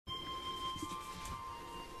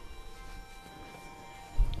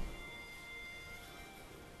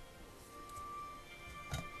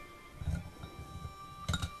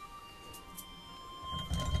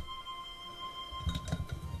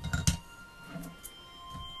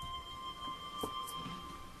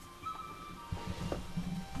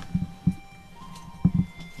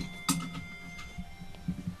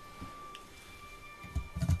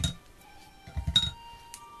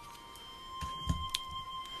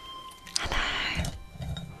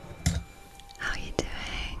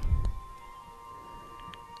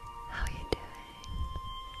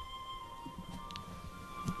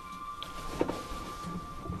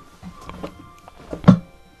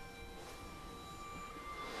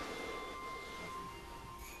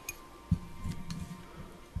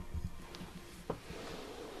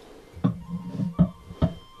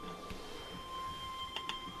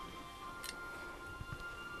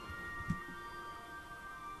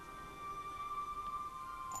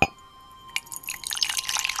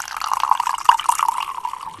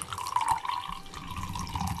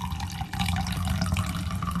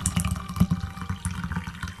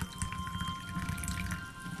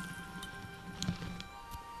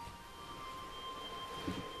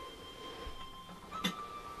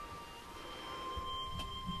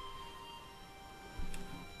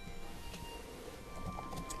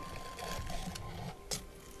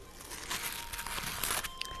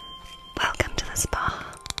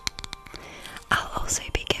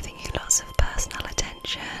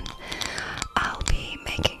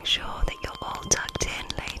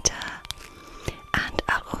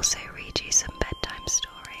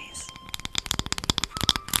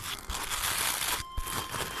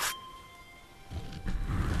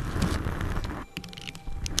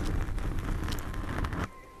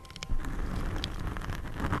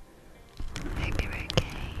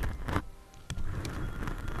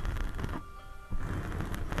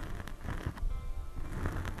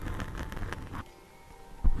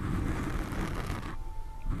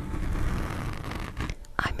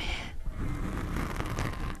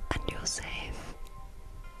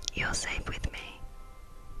feel safe with me.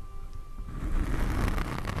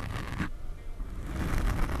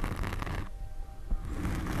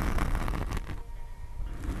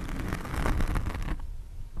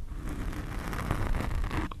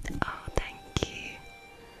 Oh, thank you.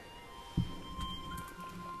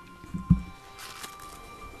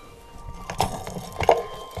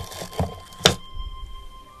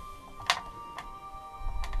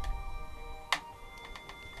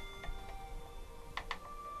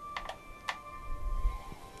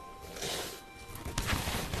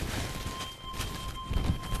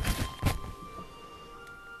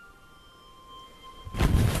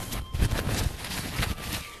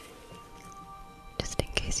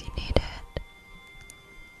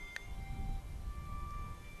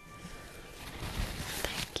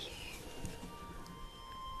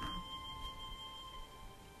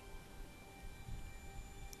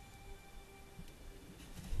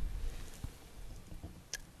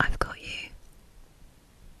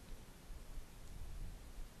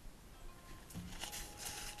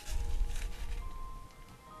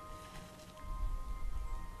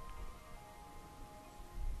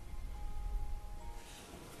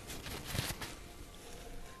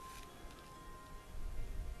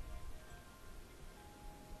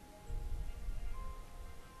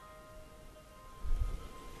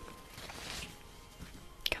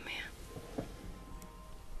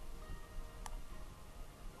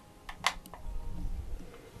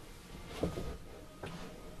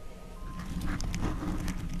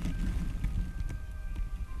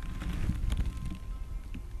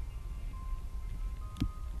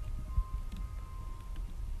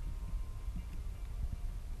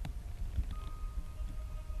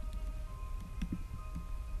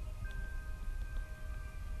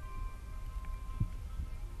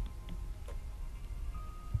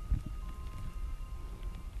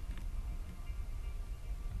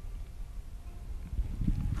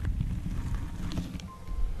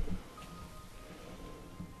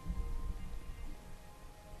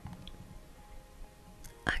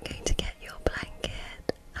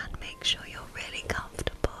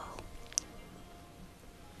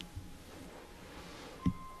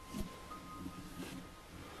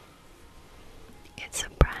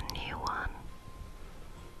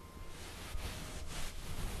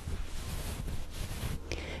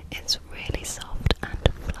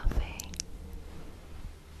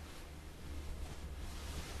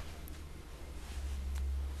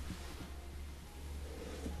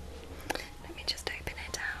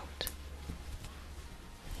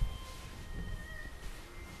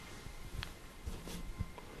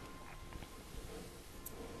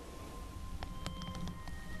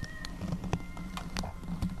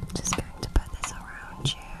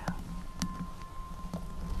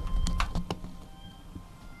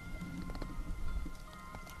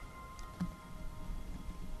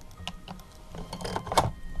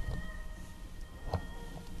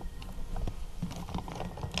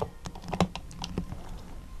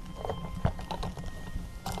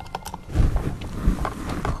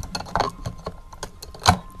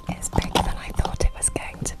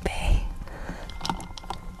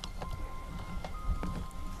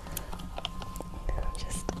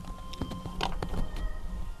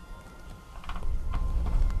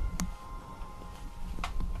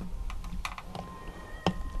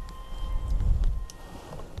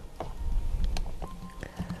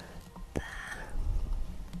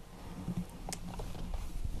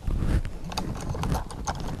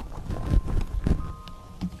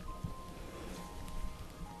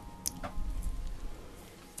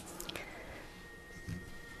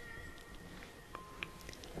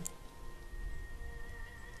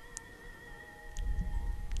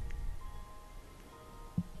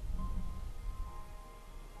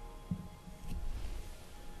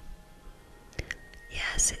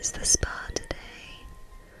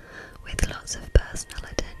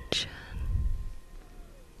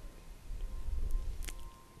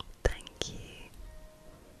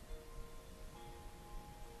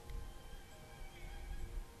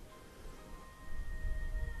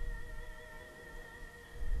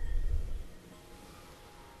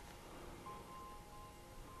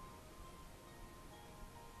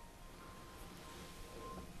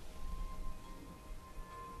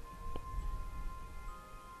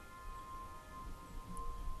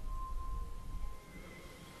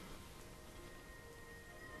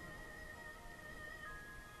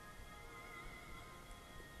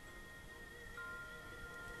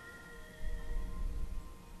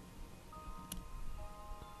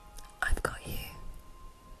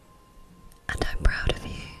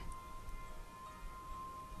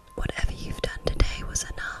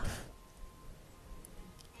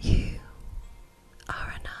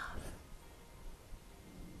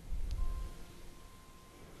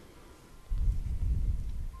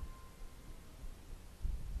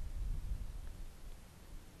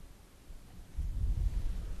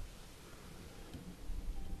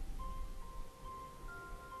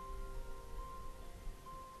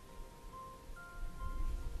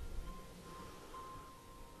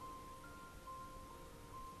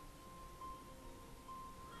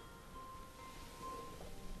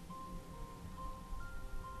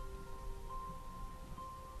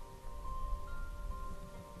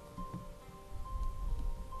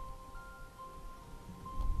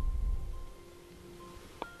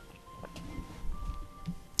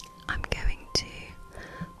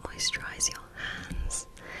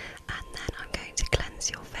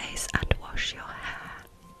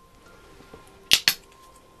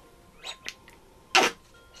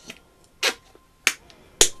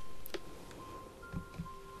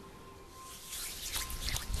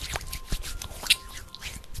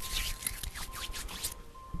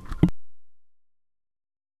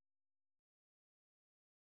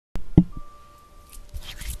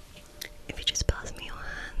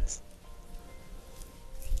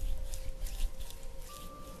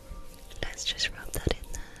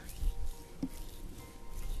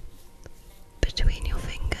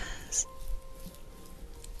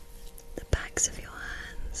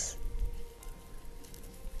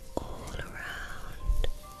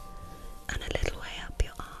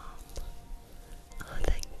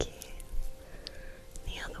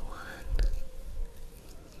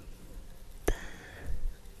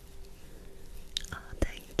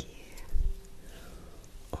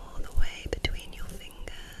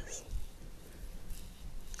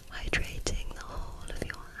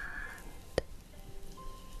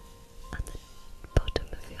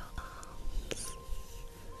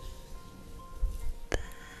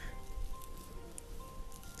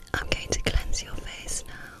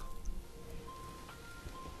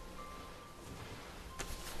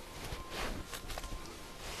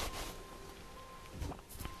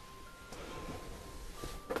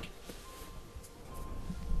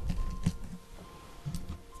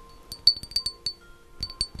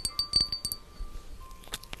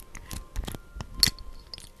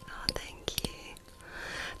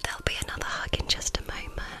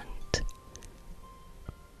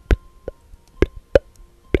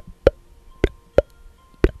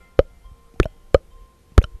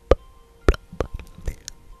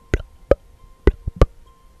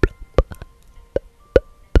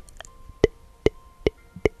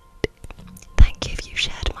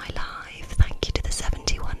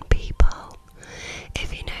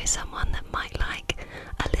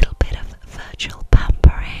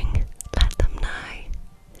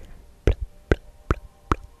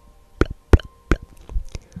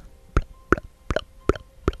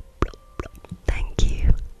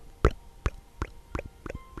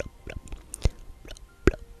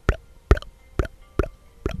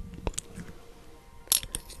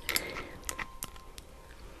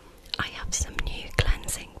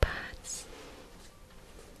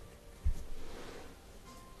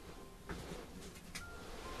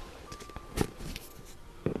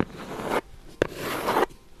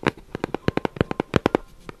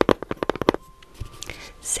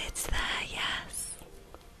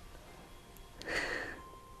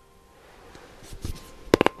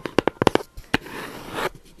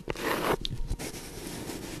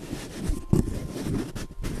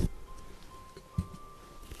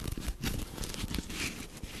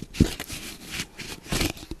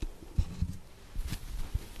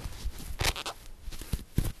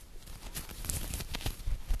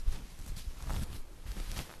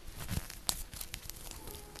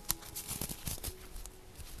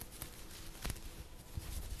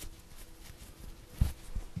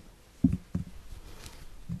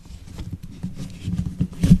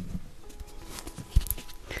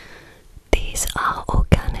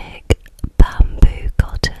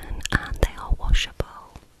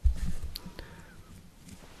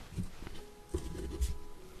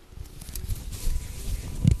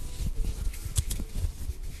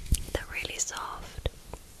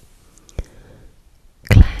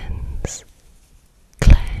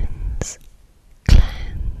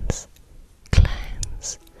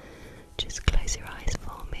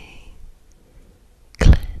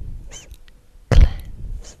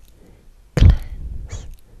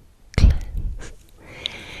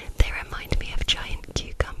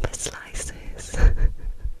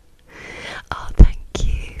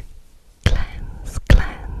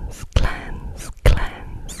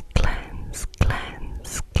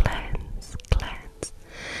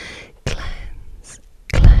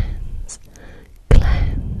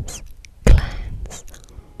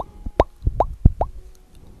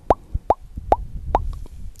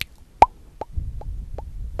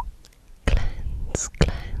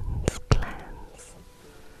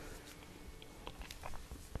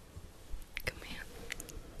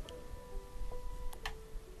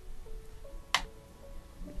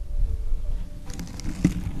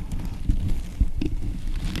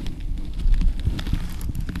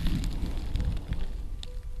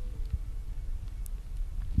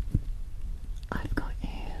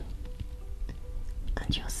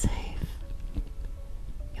 And you're safe.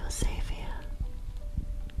 You're safe here.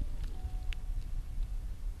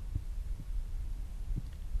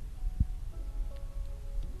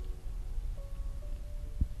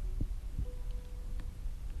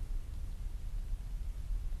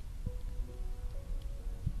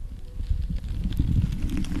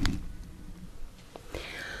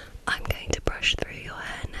 I'm going to brush through your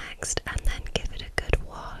hair next and then give it a good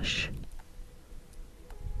wash.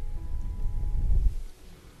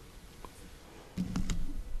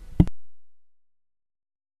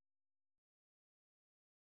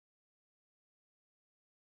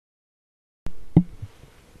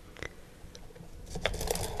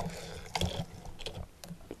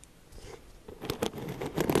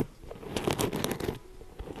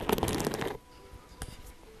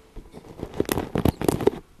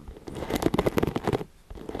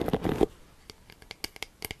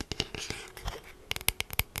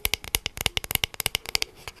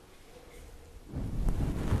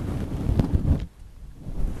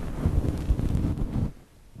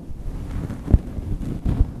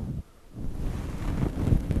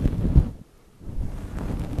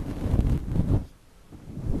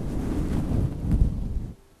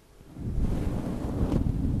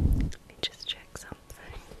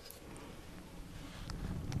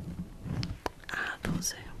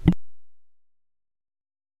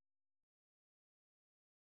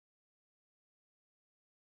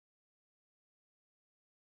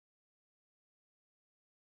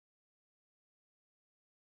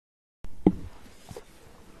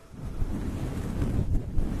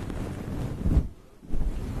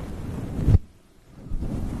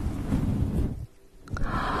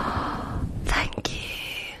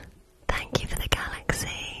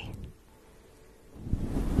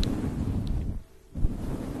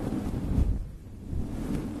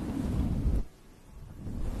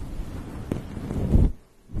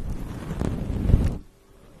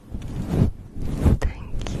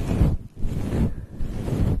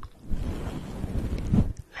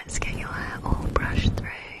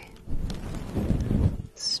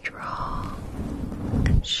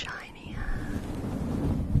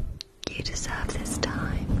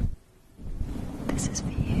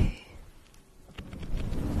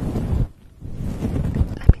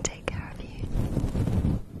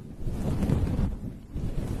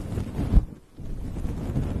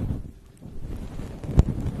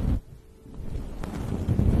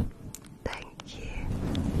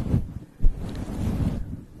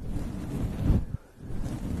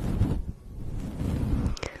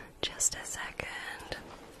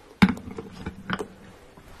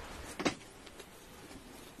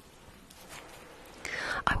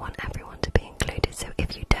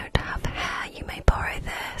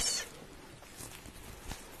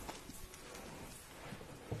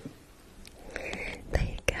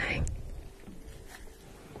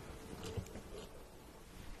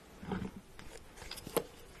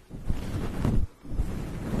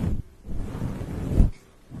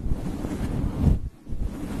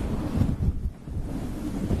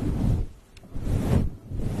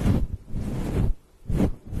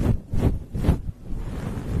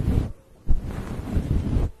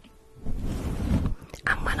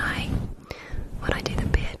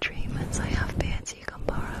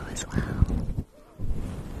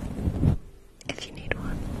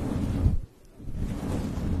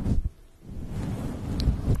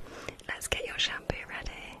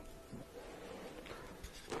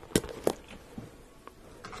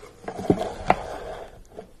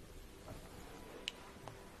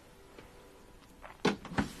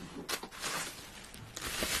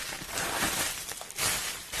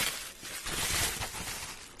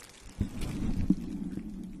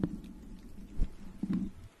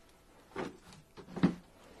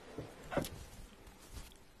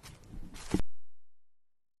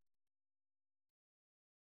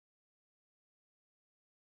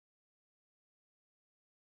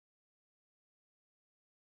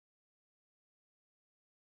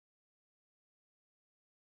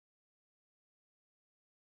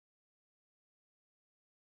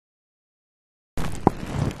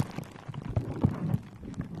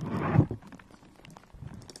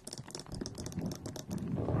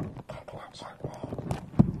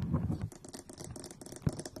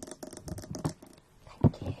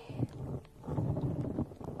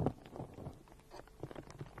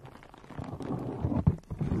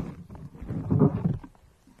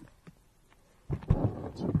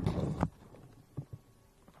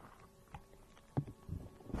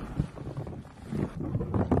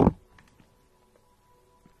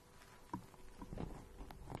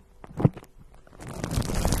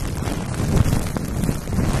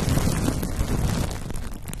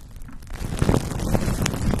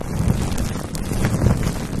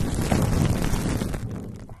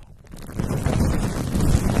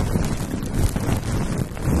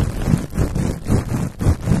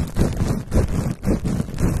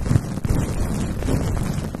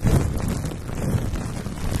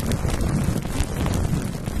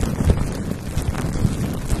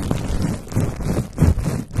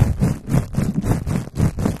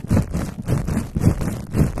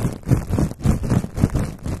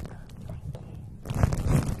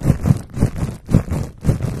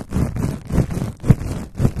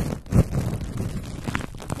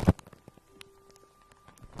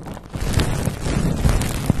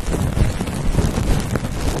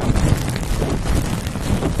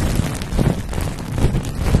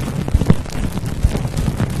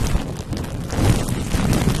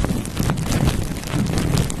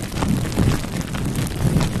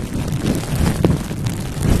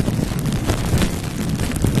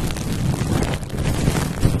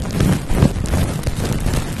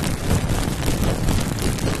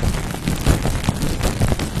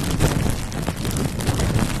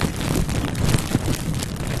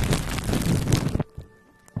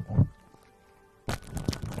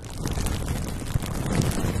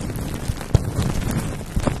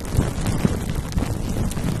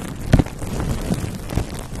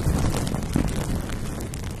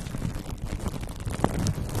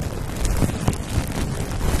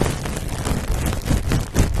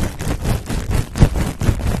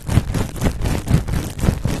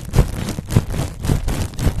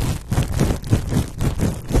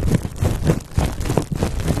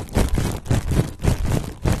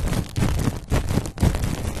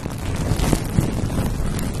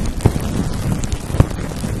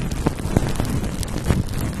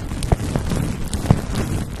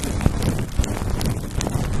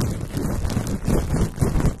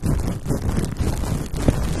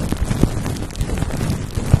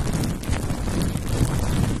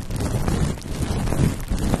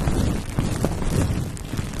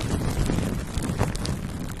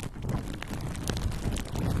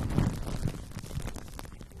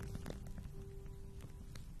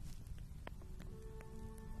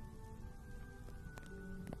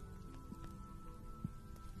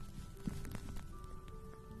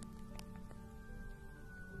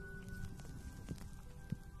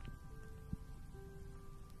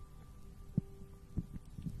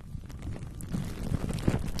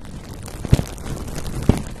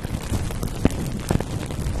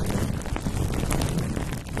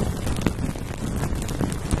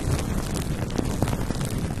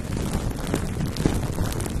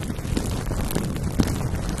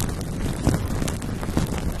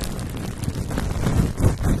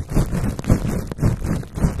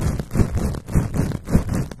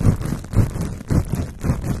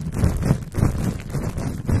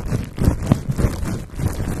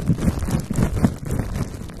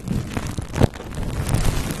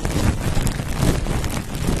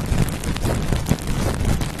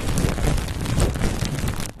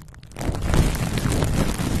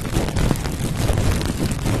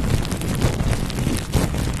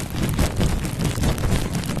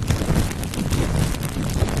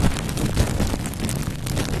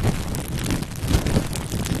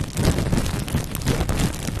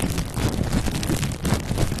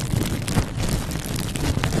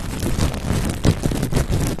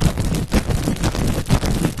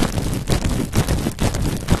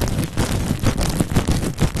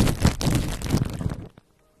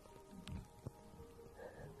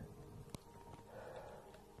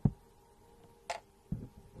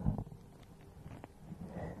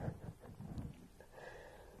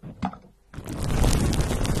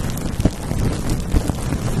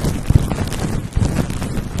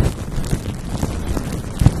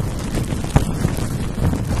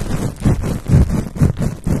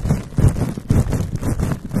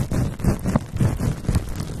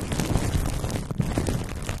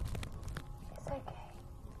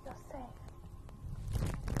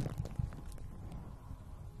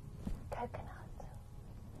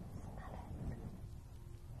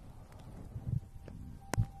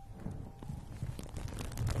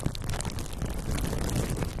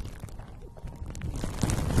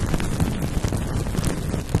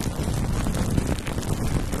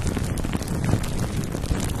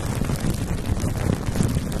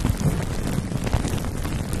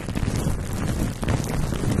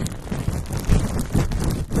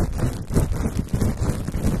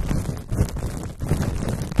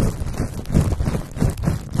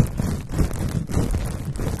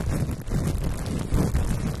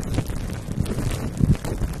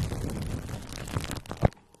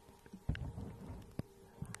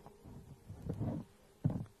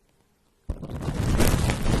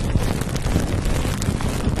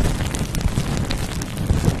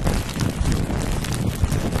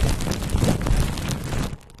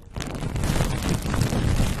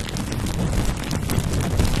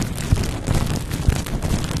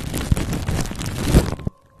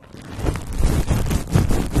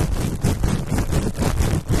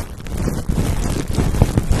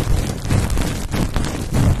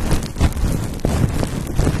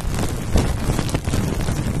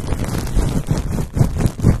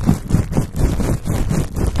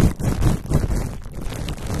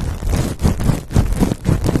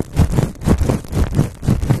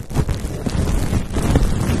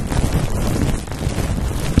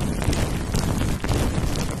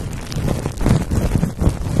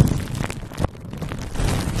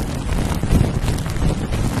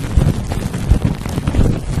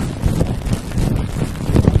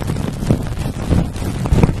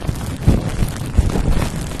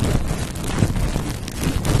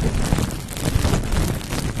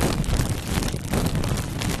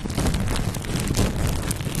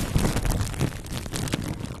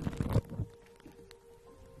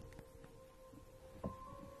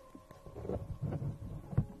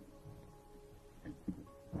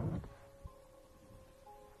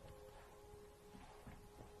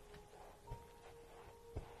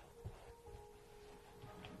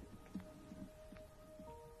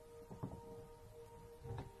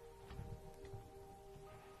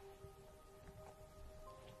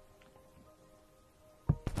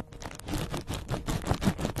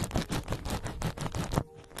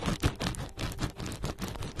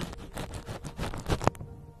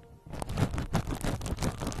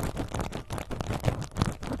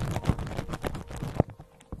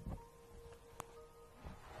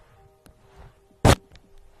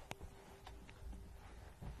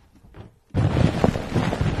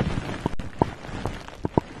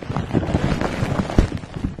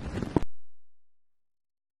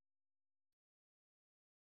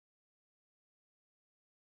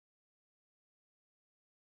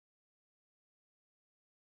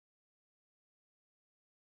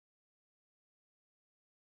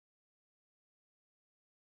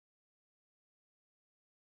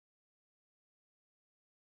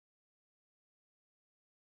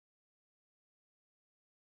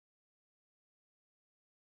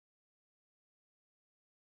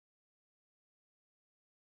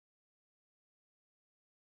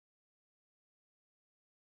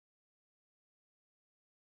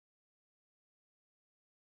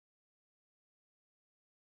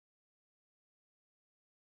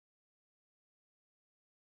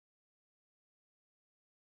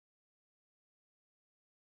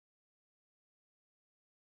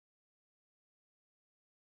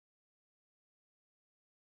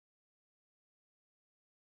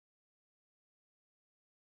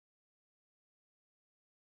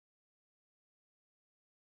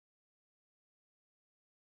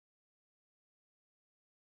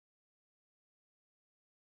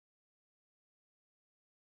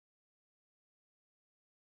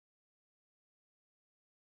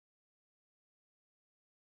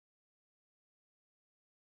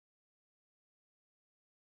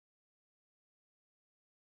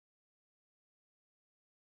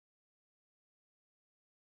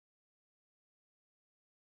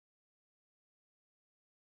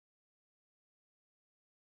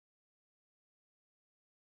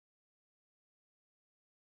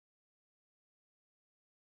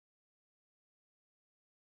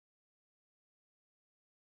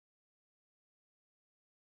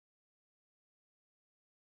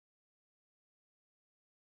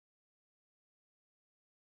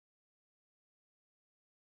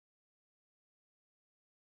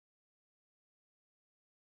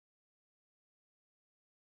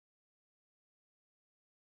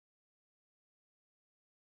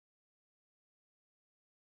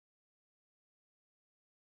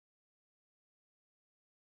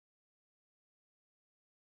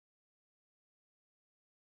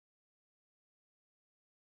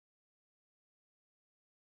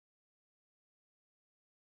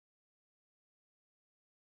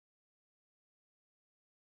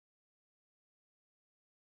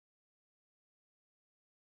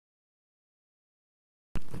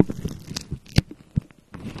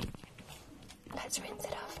 let's rinse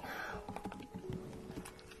it off now.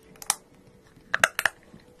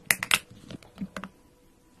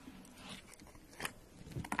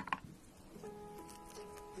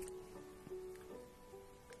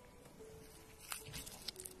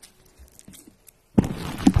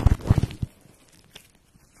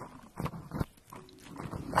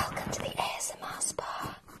 Welcome to the ASMR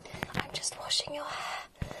spa. I'm just washing your hair.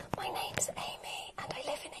 My name's Amy and I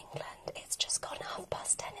live in England. It's just gone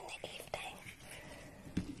 10:30 in the evening.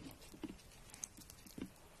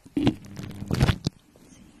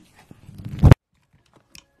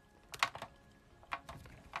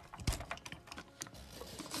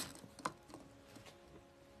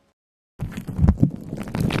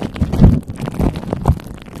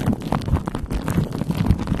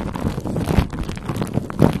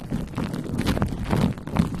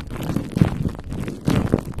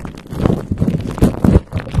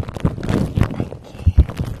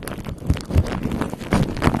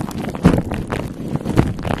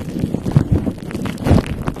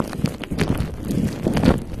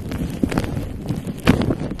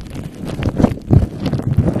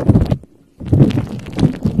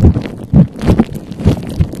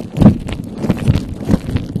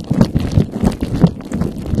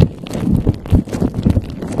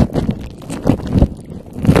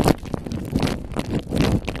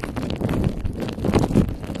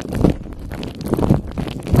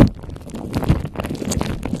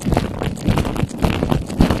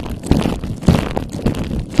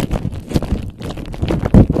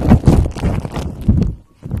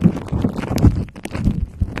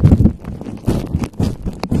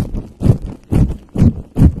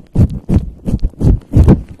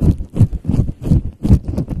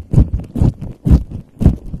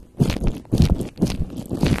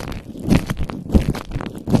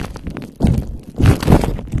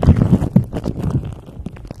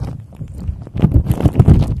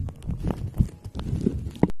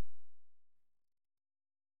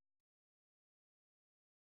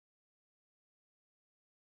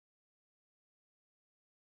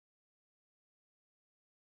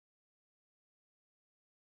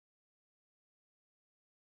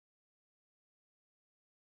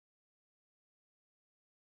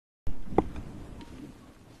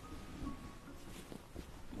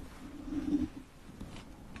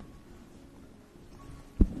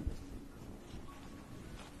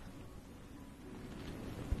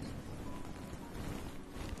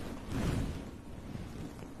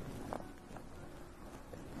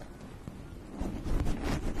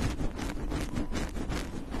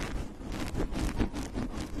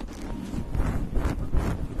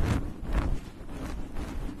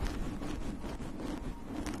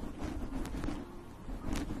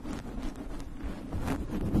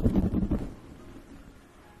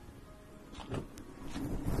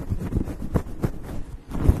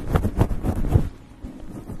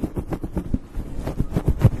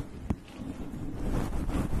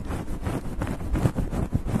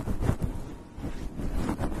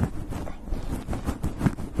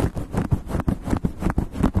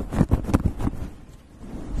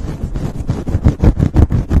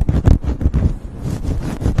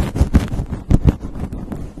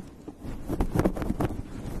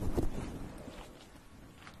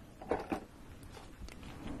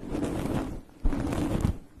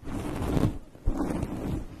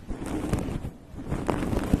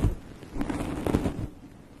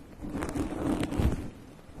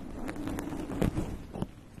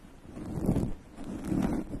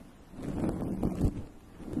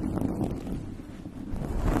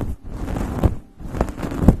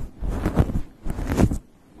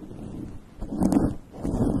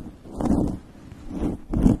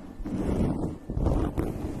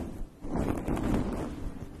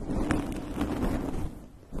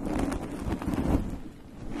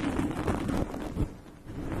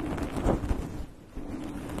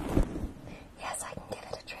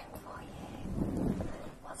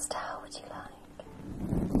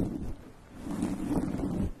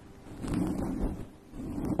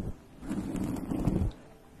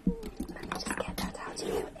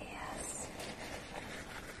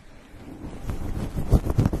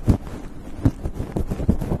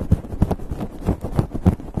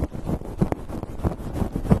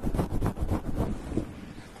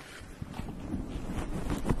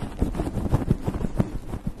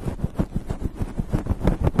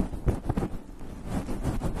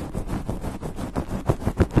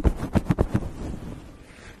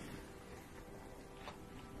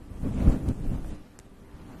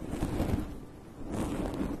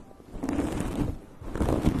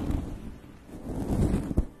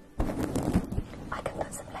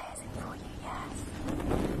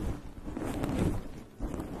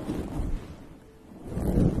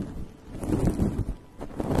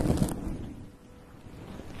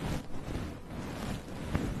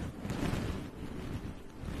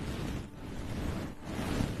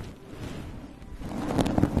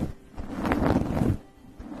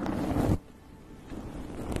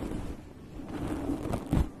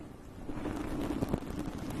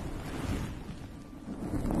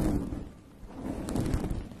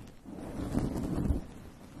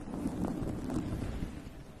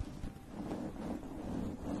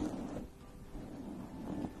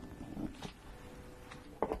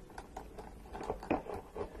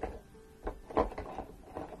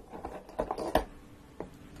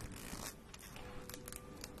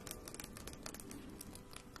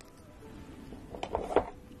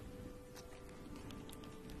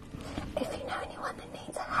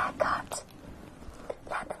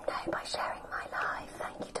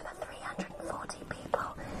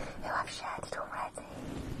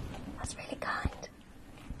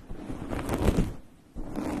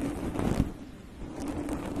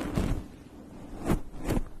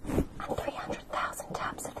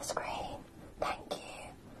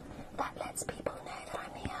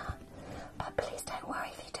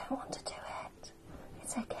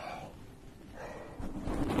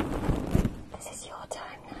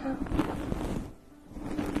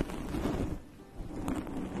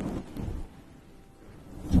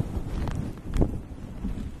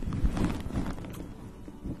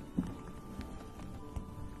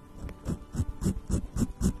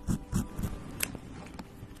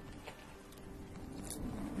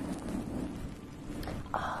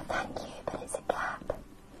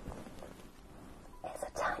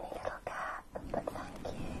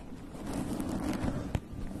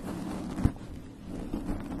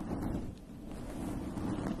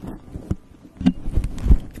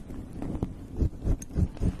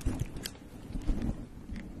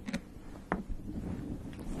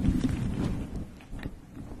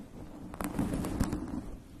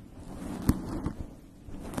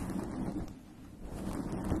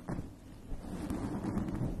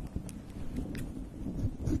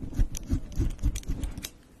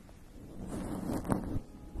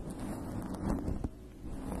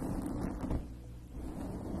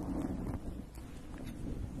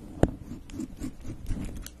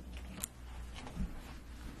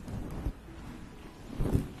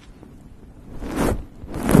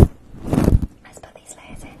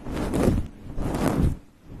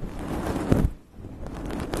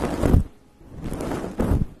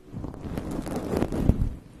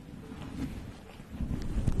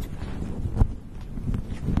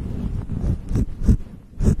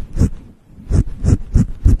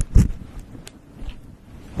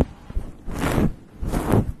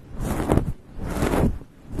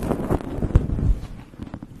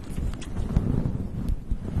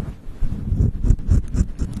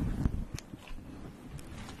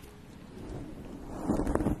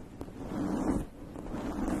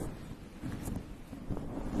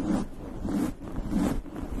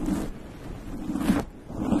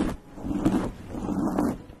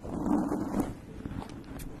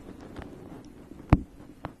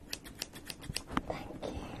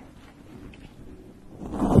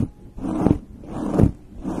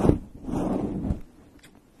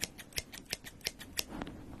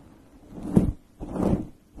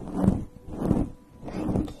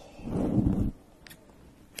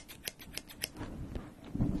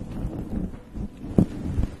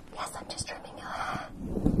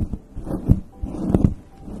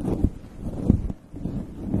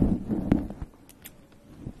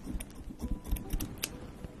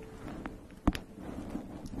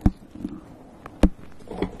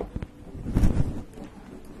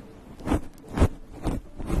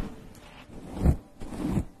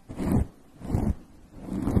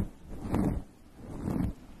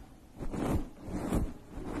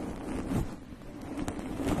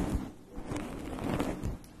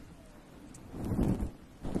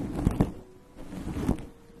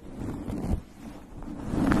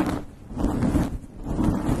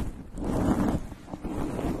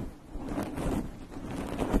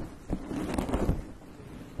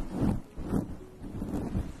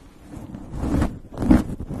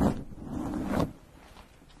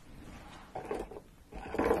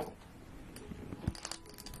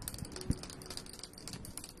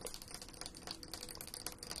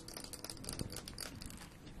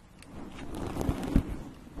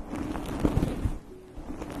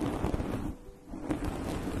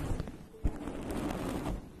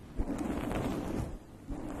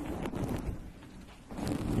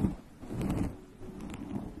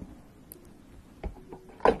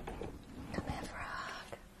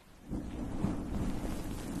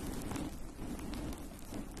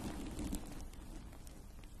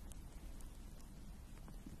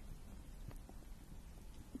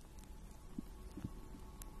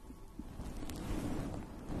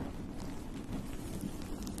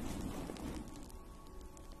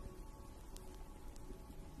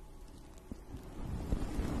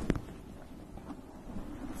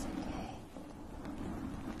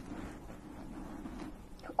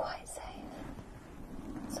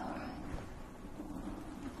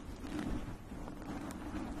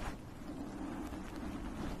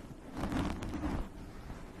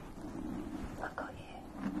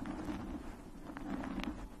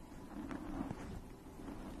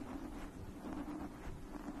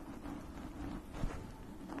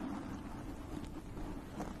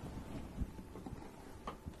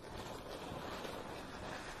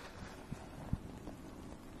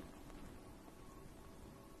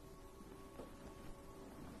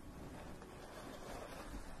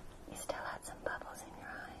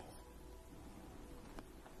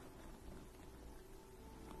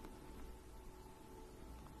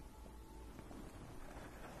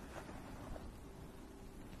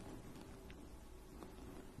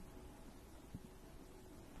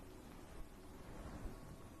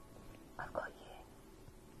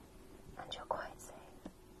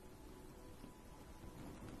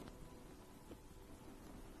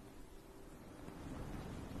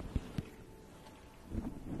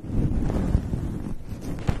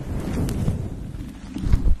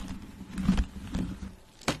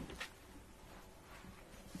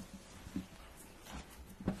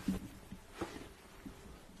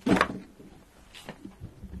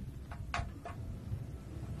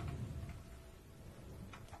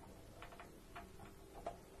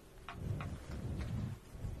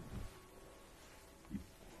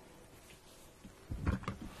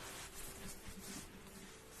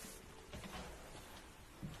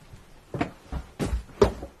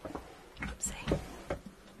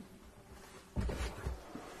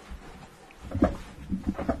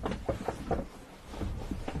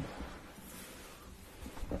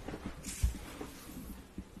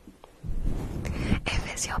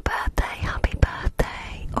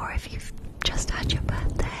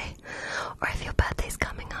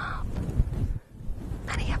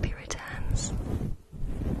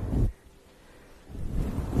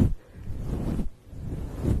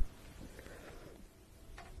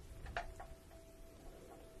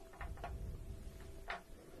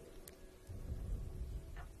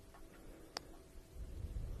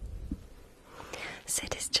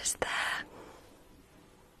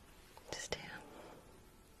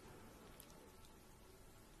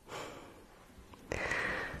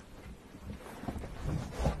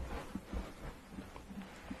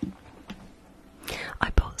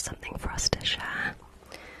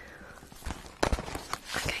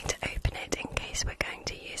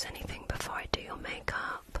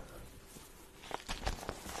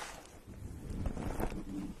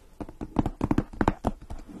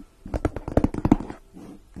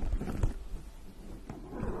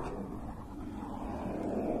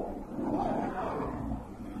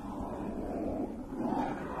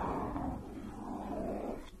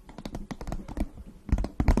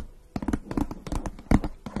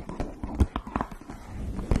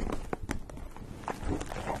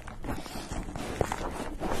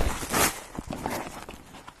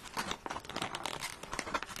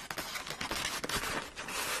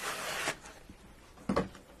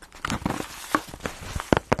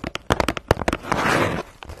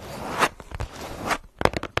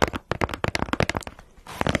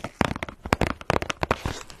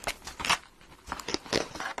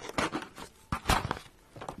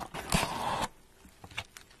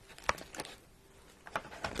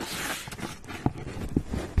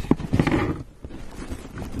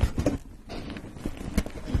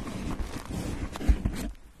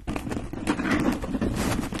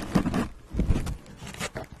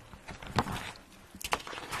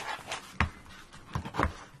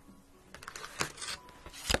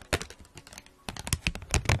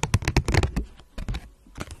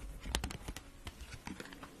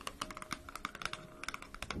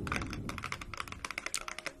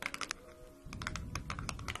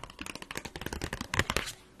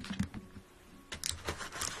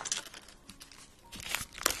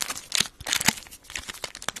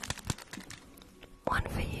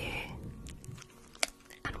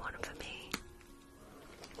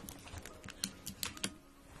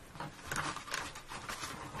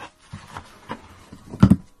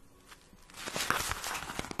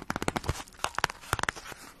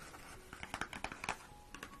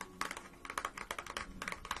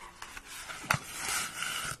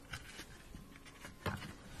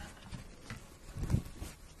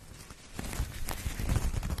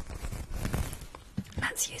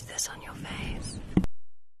 let's use this on your face.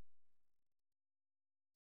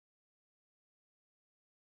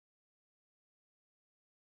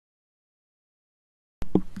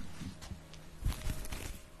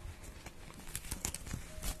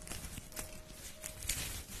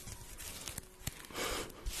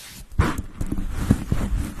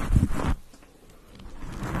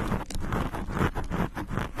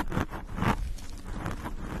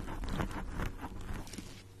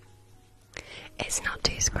 It's not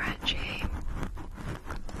too scratchy.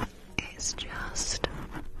 It's just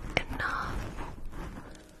enough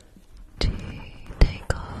to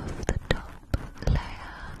take off the top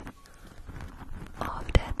layer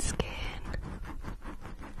of dead skin.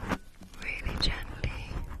 Really gently.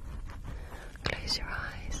 Close your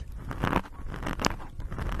eyes.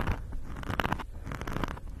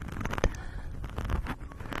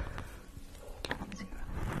 Close your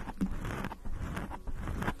eyes.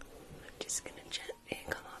 I'm just going to gently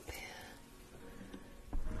come up here.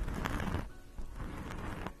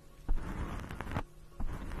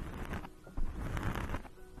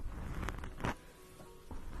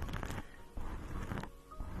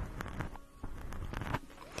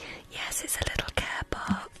 Yes, it's a little care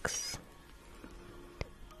box.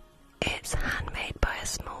 It's handmade by a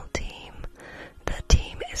small team. The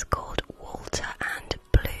team is called Walter and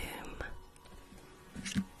Bloom.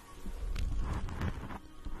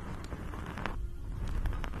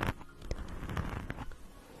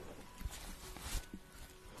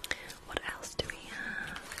 What else do we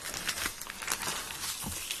have?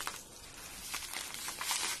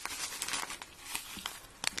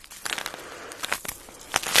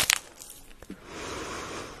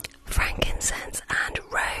 Frankincense and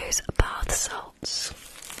rose bath salts.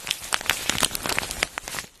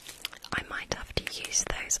 I might have to use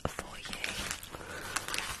those for you.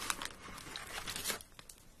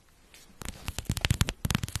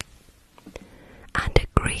 And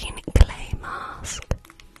a green clay mask.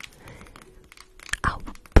 I'll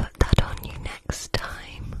put that on you next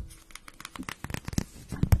time.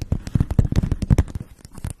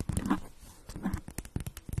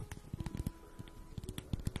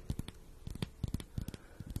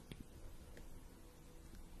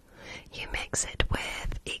 You mix it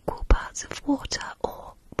with equal parts of water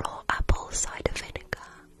or raw apple cider vinegar.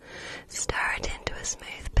 Stir it into a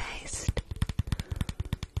smooth paste.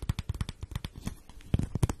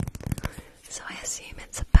 So I assume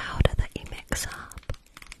it's a powder that you mix up.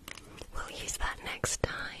 We'll use that next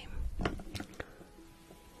time.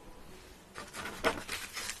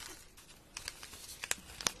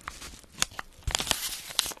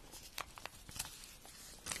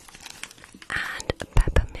 And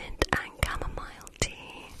peppermint and chamomile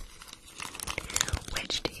tea.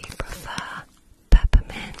 Which do you prefer?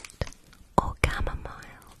 Peppermint or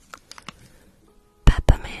chamomile?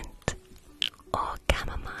 Peppermint or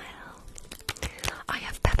chamomile? I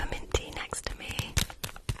have peppermint tea next to me.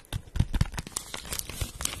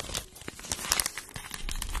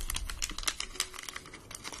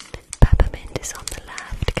 Peppermint is on the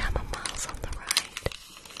left, chamomile's on the right.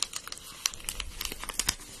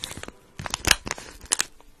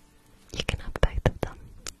 You can have both of them.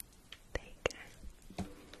 There you go.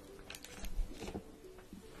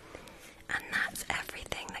 And that's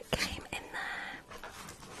everything that came in there.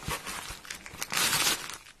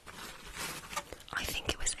 I think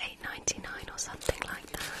it was $8.99 or something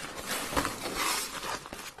like that.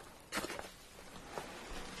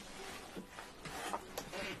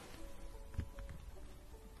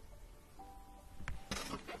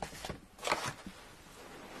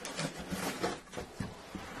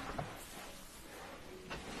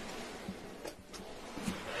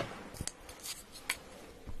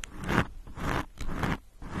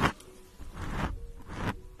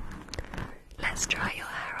 Let's dry your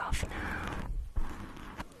hair off now.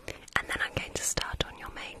 And then I'm going to start on your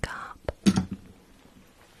makeup.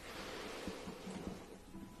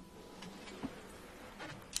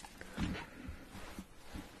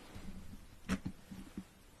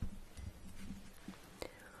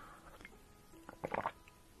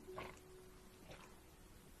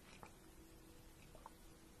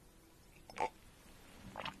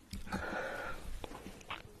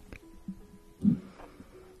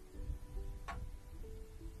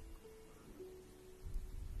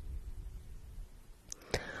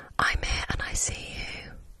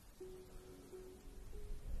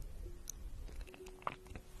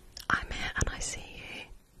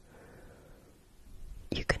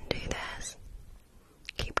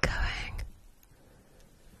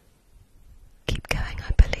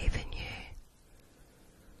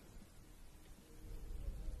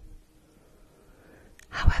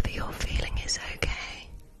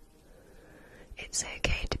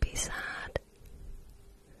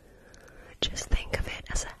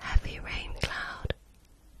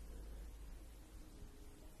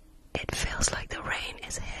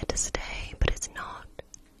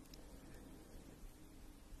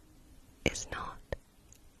 is not.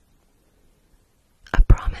 I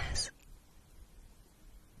promise.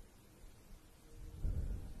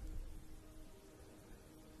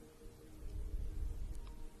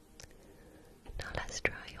 Now let's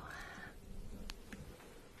dry your hair.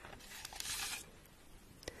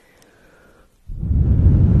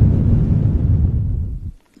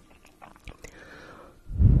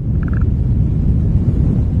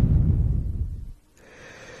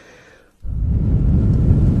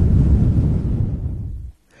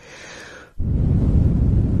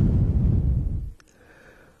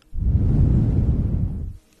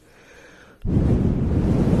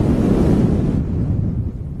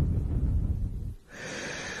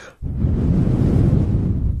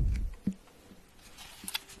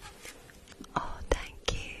 Oh,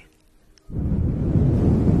 thank you.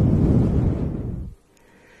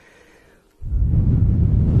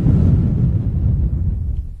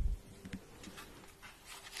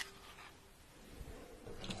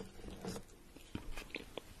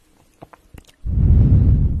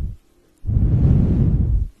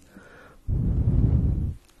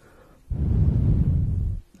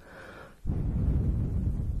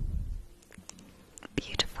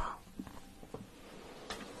 Beautiful.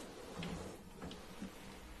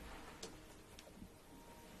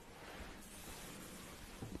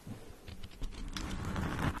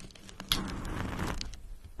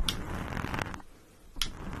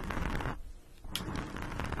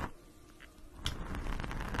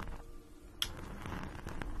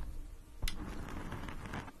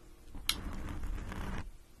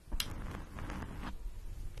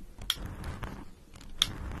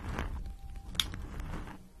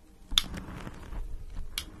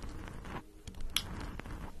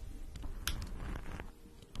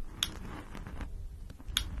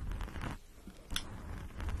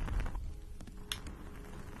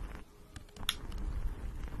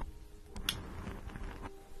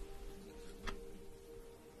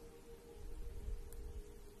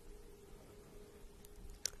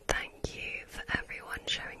 Thank you for everyone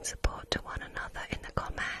showing support to one another in the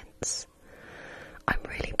comments. I'm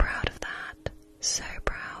really proud of that. So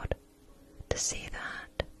proud to see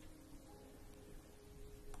that.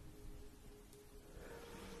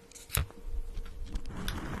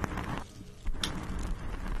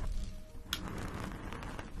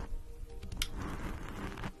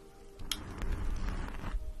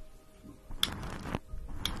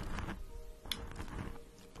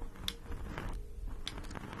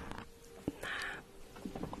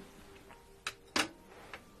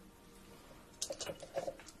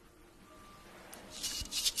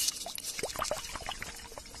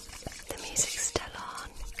 The music's still on.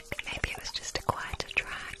 Maybe it was just a quieter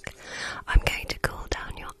track. I'm going to cool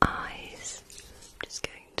down your eyes. I'm just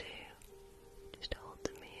going to hold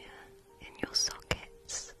them here in your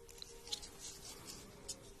sockets.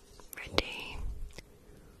 Ready?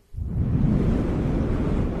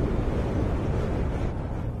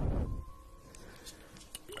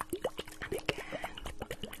 And again.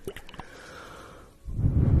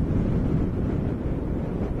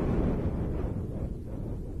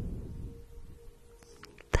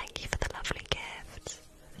 Thank you for the lovely gifts.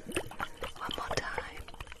 One more time.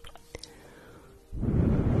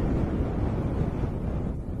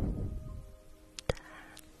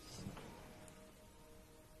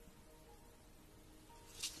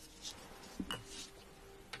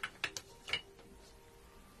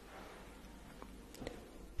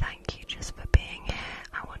 Thank you just for being here.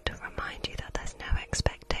 I want to remind you that there's no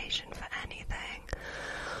expectation for anything.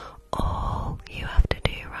 All you have to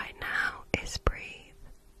do right now is breathe.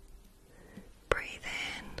 Breathe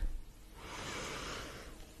in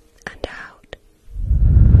and out.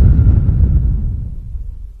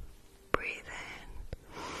 Breathe in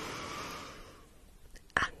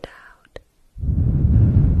and out.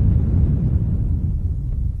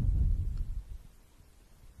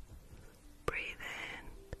 Breathe in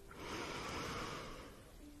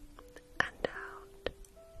and out.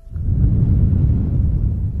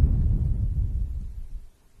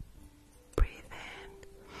 Breathe in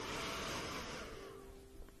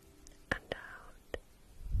and out.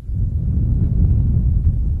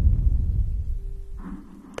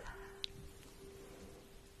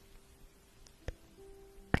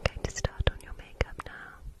 I'm going to start on your makeup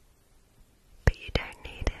now, but you don't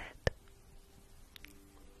need it.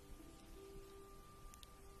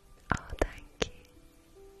 Oh, thank you.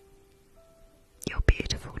 You're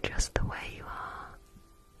beautiful just the way you are.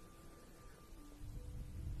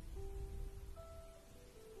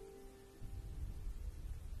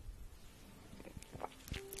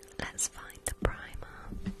 Let's find the primer.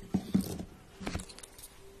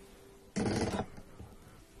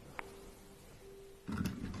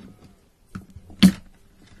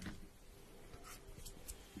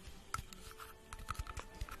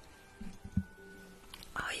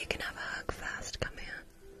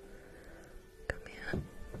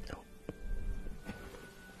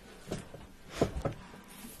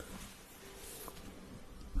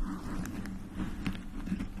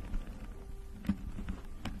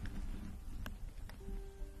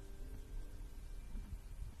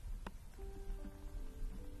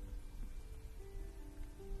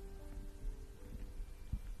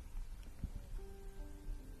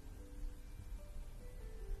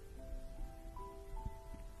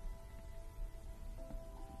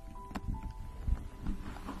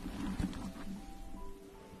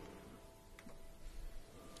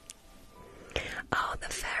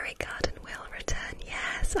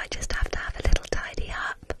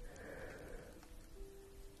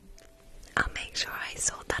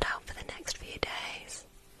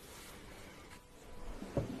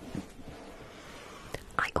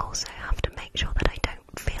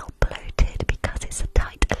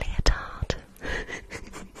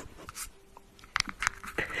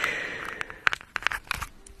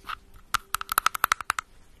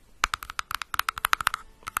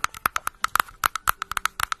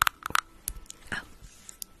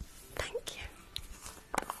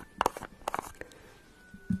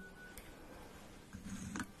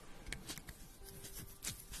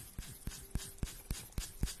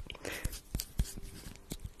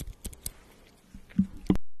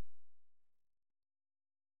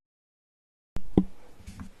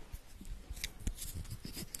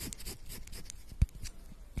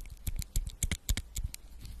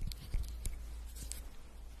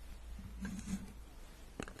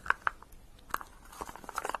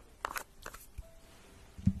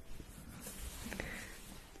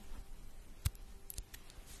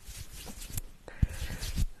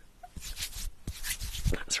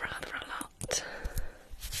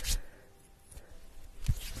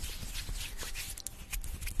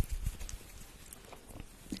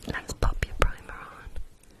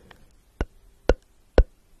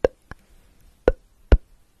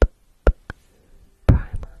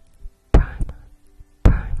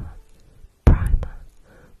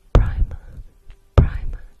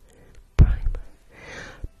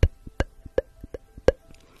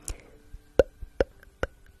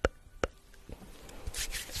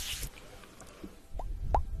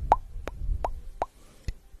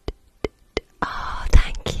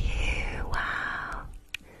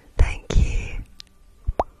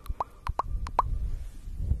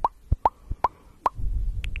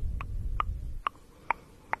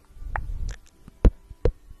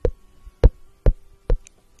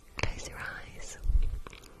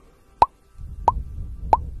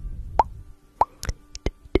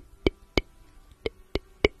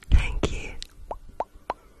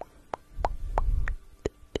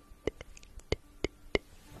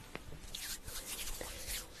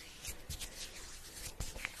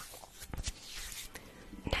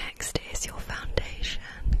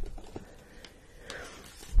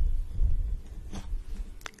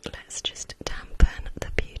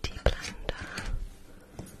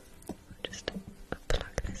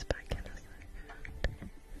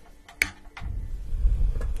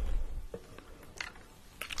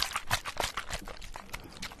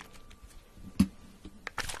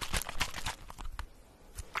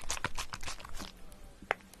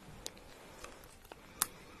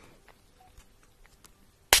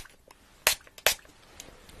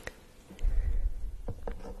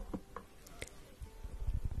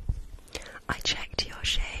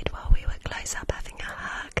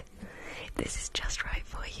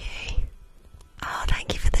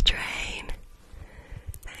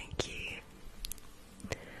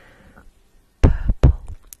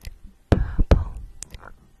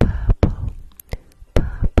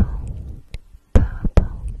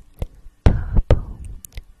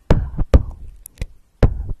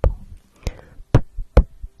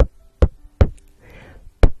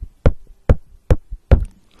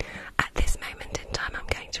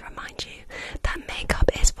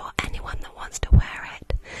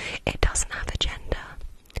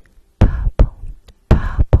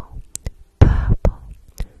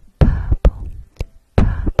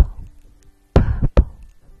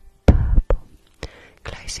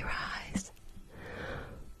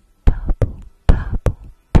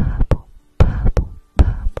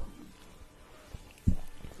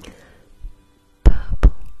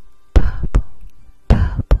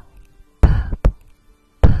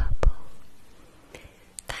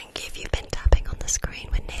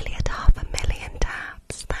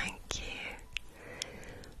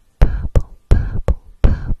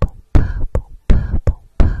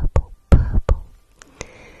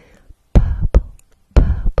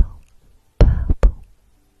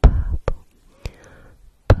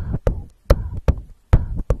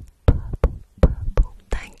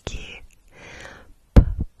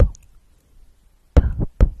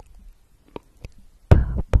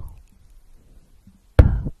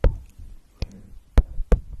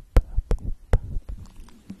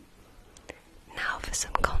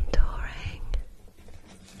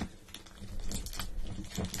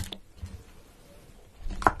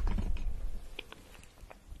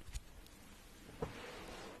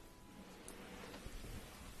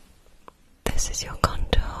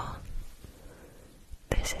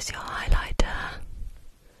 This is your highlighter.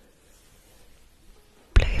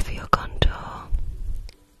 Blue for your contour.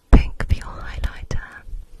 Pink for your highlighter.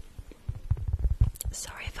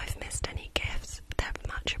 Sorry if I've missed any gifts, they're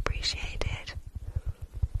much appreciated.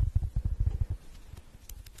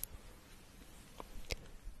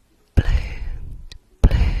 Blue,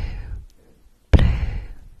 blue, blue,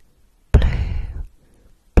 blue,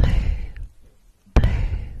 blue, blue,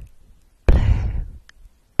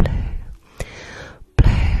 blue,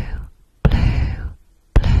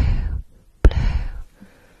 blue,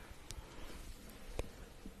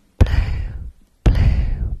 blue,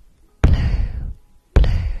 blue,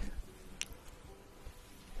 blue,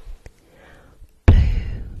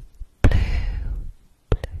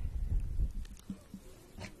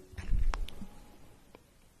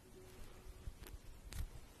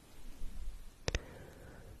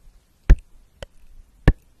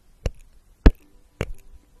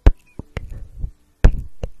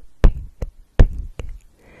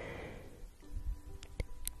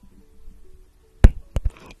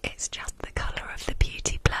 It's just the colour of the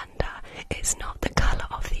beauty blender. It's not the colour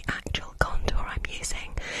of the actual contour I'm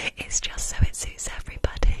using. It's just so it suits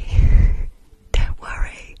everybody. Don't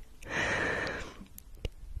worry.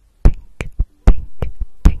 Pink, pink,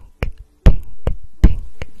 pink, pink, pink.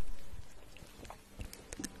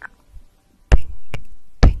 Pink,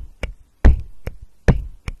 pink, pink, pink,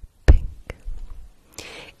 pink.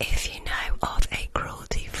 If you know of a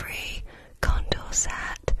cruelty-free contour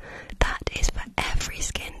set that is for every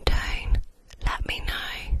skin tone, let me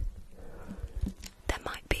know. There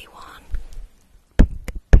might be one.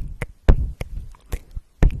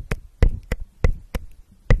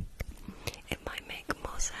 It might make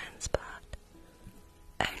more sense, but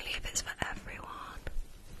only if it's for everyone.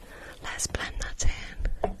 Let's blend that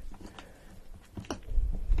in.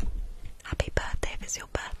 Happy birthday if it's your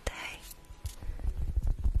birthday.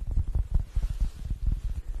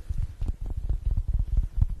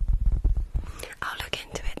 I'll look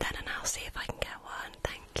into it then and I'll see if I can get one.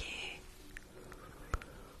 Thank you.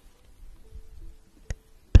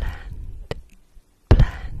 Blend,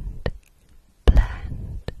 blend,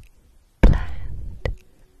 blend, blend,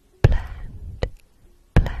 blend, blend,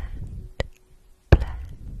 blend,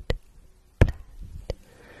 blend,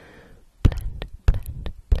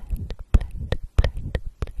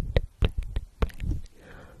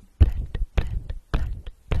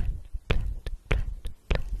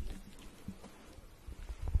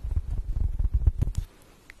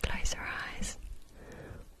 Close your eyes.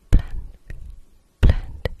 Blend,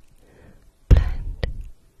 blend, blend,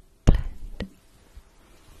 blend.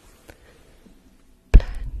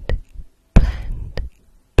 Blend, blend,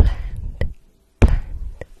 blend, blend.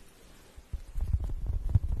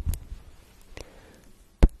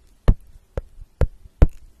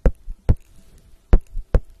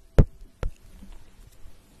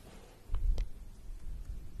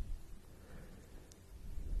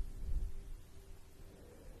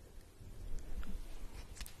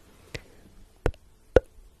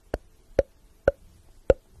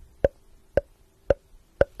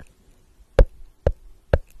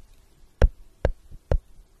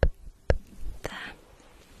 There.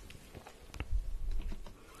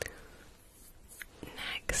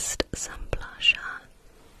 Next, some blusher.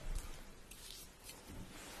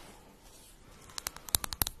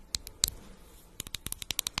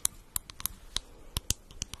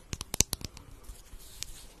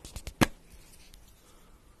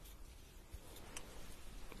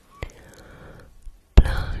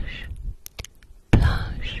 Blush,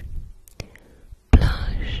 blush,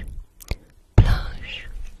 blush, blush.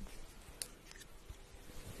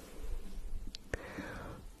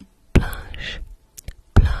 Blush,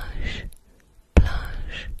 blush,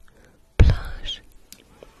 blush, blush.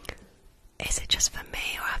 Is it just for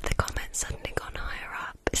me, or have the comments suddenly gone higher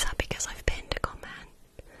up? Is that because I've pinned a comment?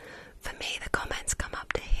 For me, the comments come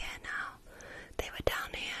up to here now. They were down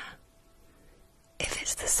here. If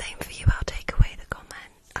it's the same for you, I'll take away the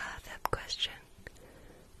comment, the question.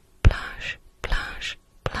 Blush, blush,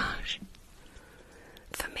 blush.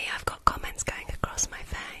 For me, I've got comments going across my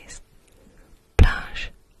face.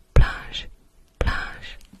 Blush, blush,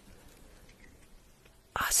 blush.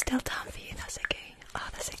 Oh, still down for you, that's okay. Oh,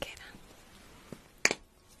 that's okay then.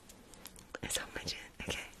 It's on my chin,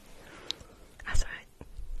 okay. That's alright.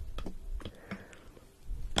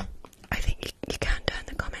 I think you can turn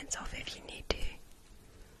the comments off if you need to.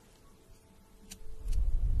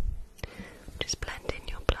 Just blend in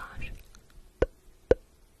your blush.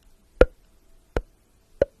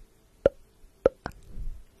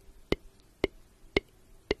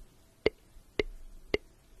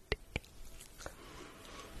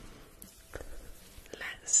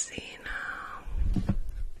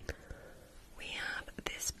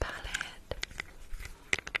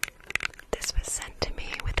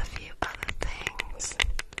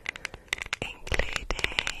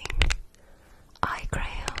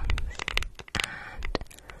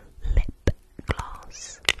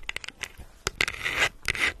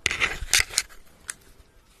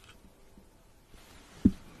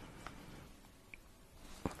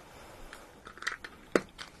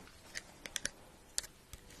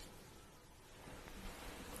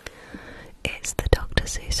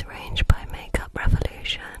 Masseuse range by Makeup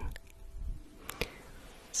Revolution.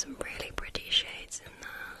 Some really pretty shades in there.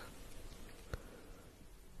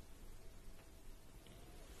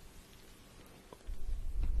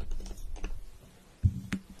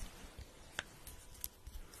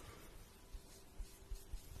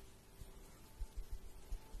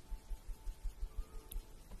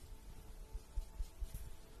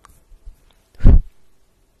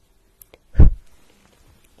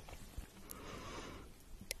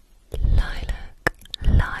 Lilac,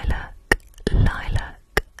 lilac, lilac,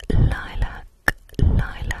 lilac,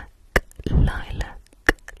 lilac, lilac,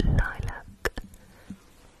 lilac,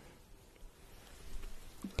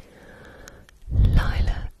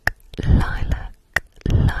 lilac,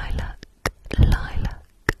 lilac, lilac,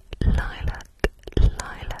 lilac,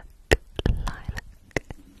 lilac, lilac.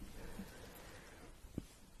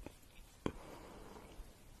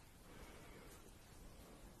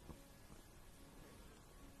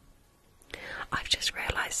 I've just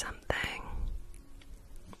realised something.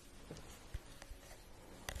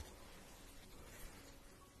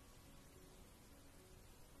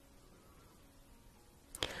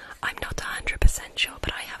 I'm not 100% sure,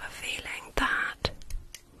 but I have a feeling that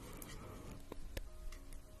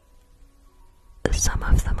some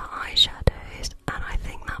of them are eyeshadows, and I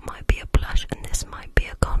think that might be a blush and this might be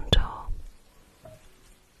a contour.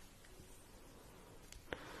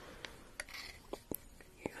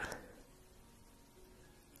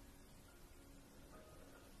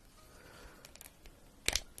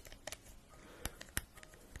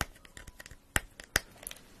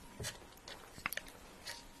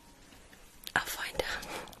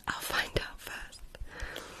 I'll find out first.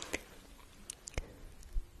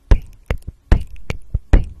 Pink, pink, pink,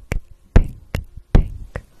 pink,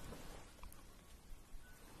 pink.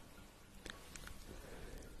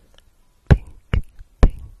 Pink, pink,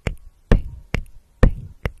 pink, pink,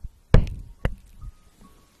 pink.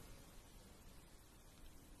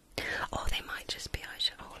 Or they might just be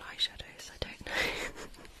all eyeshadows, I don't know.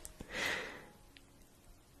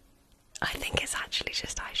 I think it's actually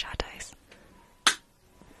just eyeshadows.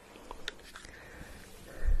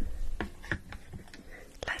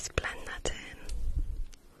 Let's blend that in.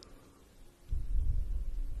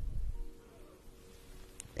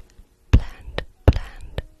 Blend,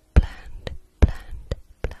 blend, blend, blend,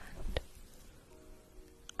 blend.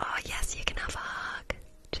 Oh yes, you can have a hug.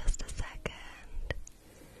 Just a second.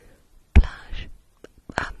 Blush.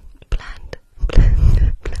 Blend, blend,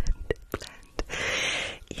 blend, blend.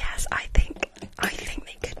 Yes, I think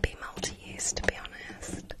they could be multi-use, to be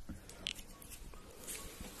honest.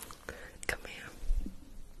 Come here.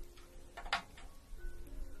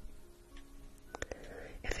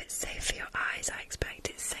 If it's safe for your eyes, I expect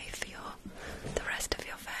it's safe for the rest of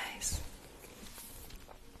your face.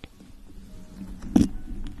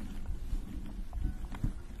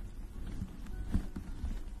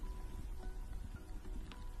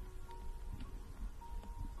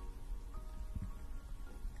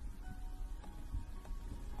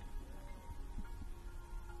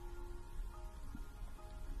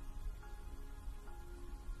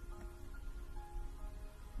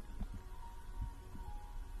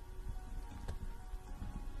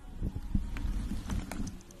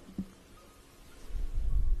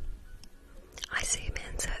 I zoom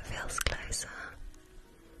in so it feels closer.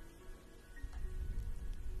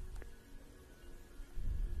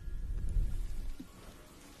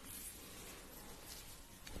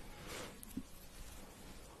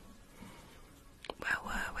 Where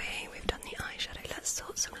were we? We've done the eyeshadow. Let's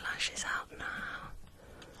sort some lashes out now.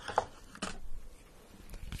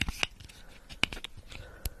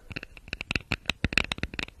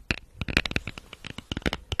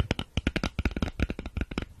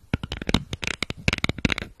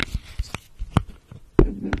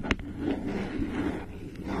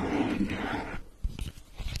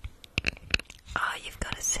 You've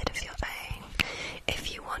got a sit of your own.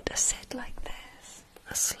 If you want a sit like this,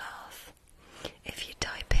 a sloth, if you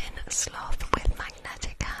type in sloth with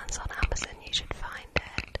magnetic hands on Amazon, you should find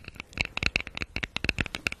it.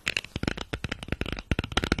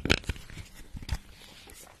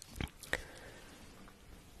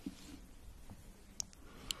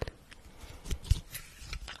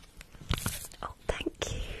 Oh,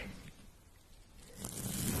 thank you.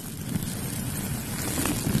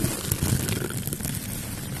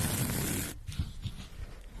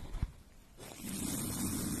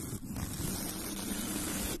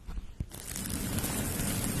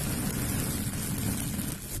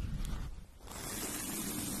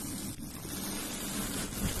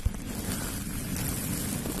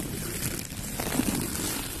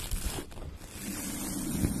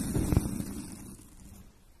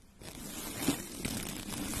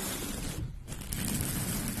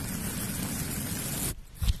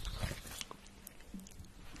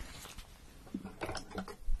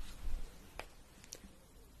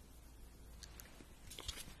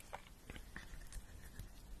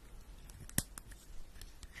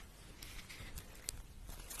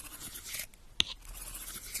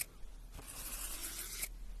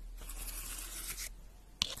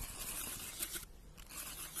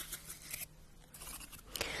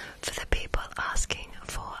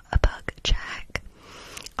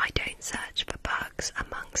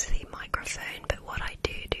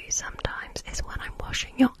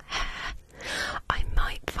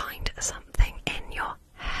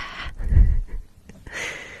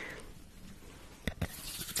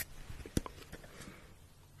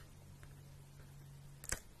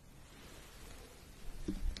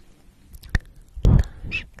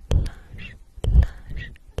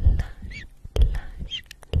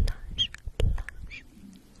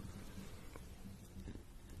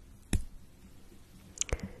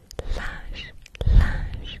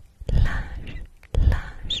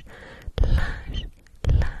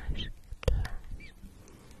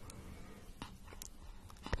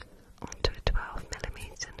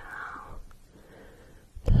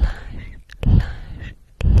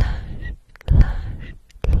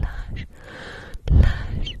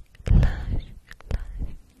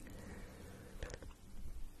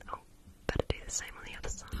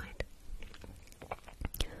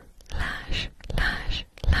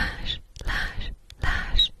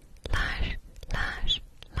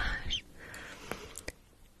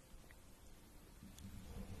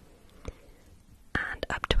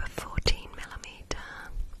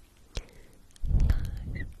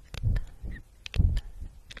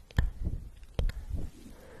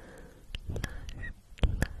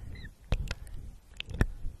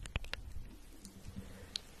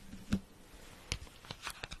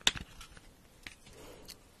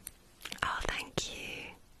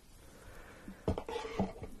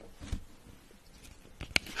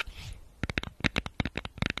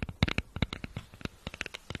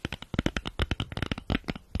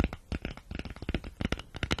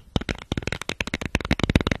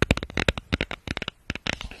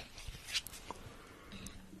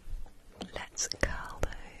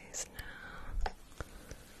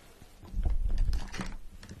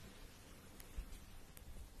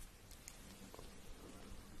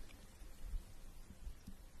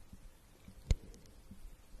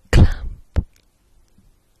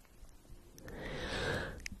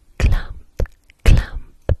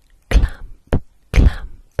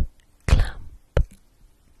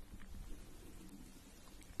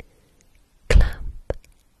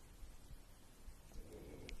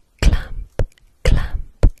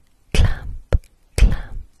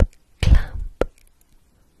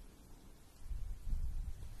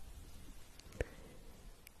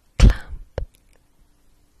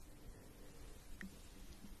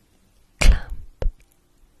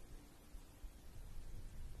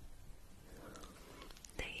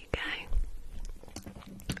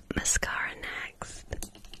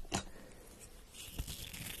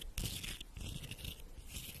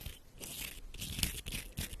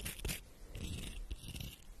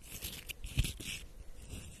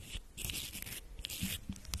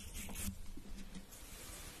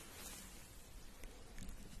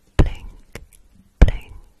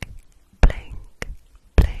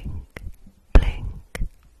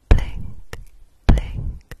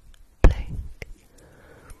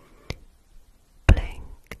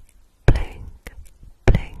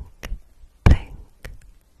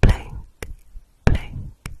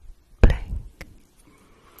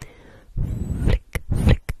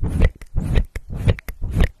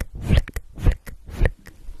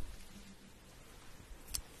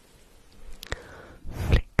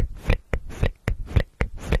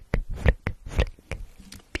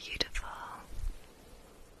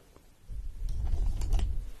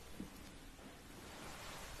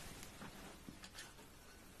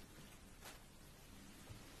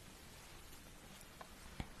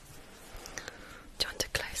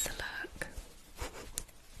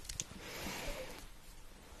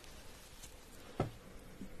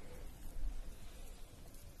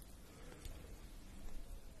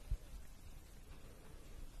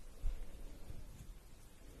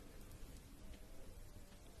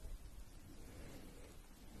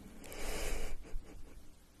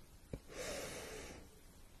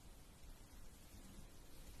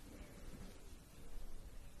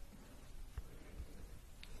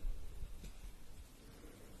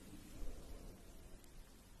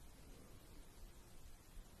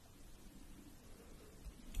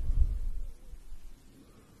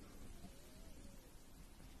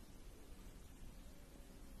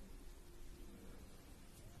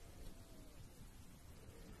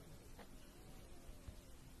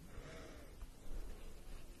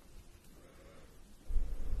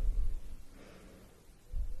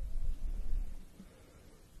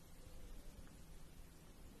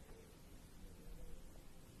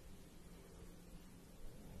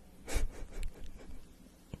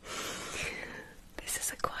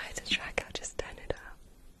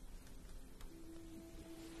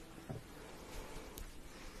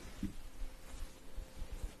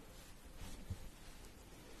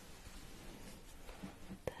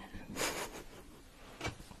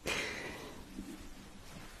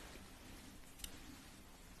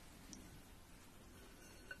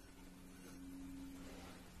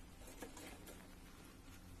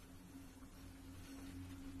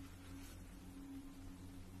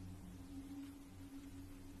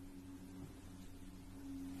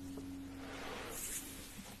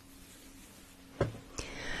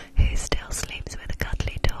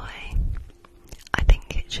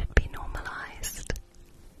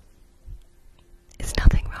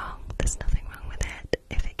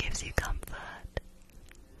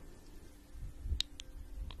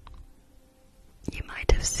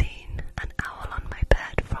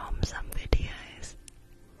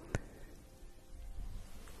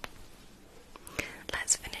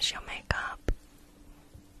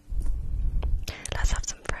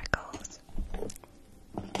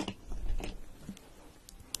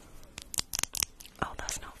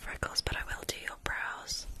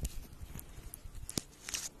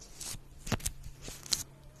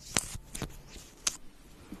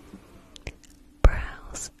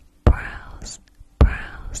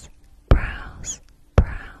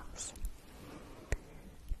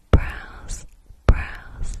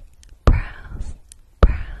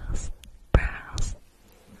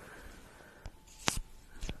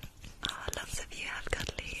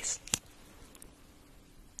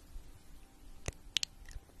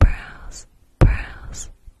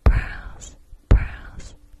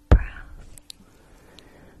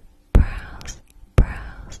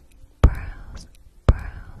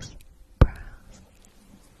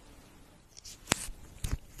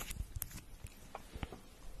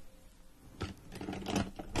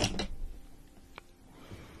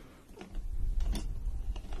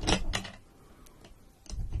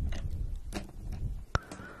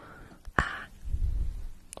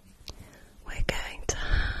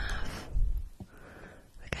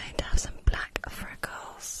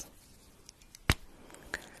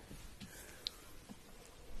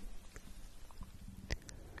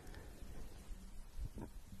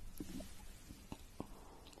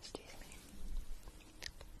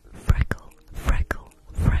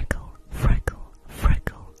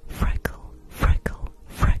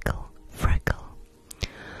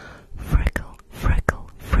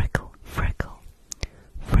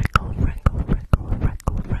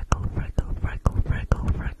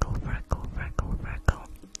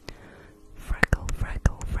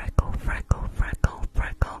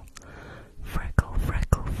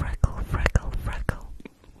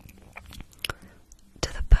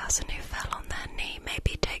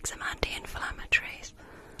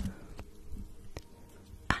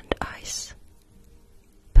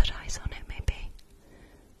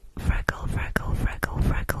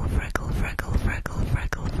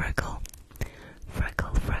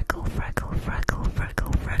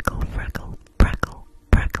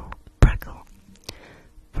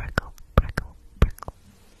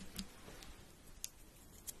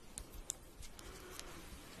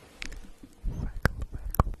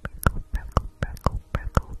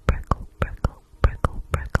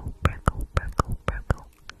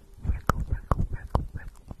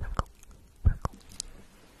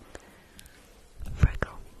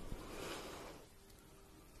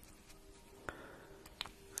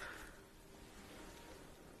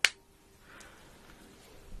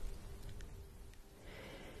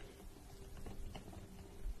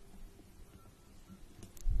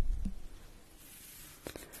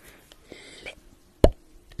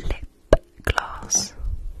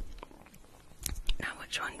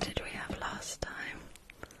 Which one did we have last time?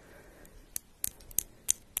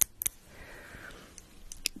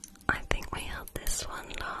 I think we had this one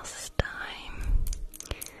last time.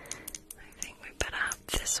 I think we better have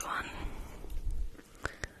this one.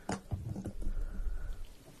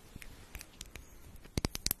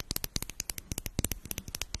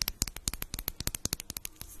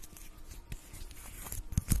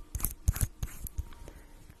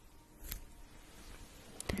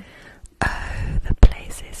 Oh, the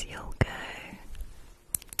places you'll go.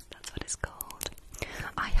 That's what it's called.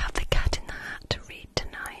 I have The Cat in the Hat to read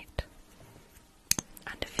tonight.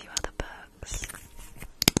 And a few other books.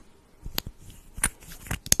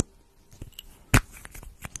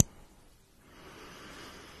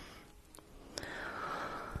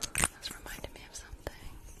 That's reminded me of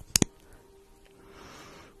something.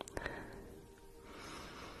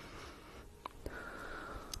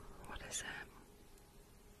 What is it?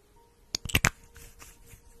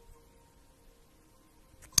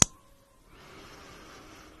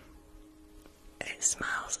 It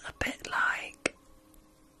smells a bit like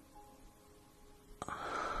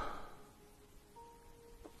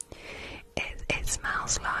it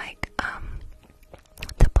smells like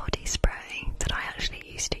the body spray that I actually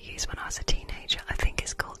used to use when I was a teenager. I think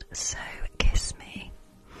it's called So Kiss Me.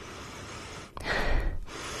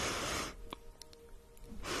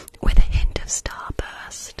 With a hint of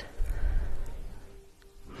Starburst.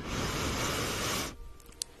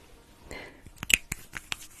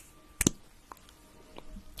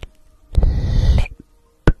 Lip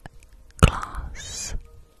gloss.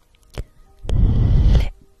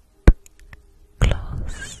 Lip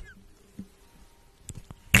gloss.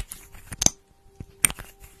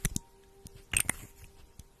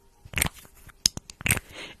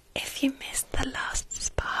 If you missed the last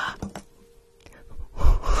spa,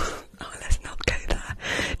 oh, let's not go there.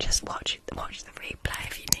 Just watch the replay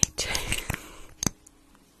if you need to.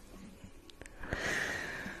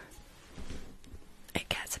 It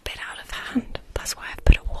gets a bit out of hand. That's why I've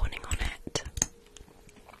put a warning on it.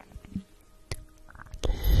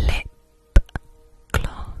 Lip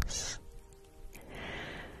gloss.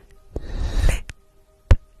 Lip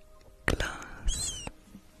gloss.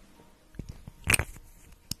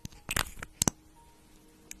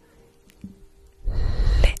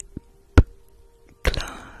 Lip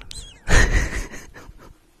gloss.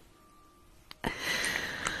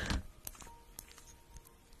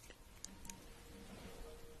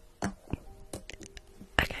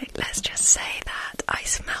 Okay, let's just say that I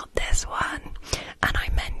smelled this one and I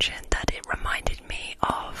mentioned that it reminded me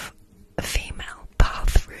of female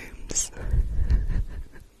bathrooms.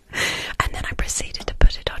 And then I proceeded to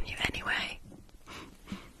put it on you anyway.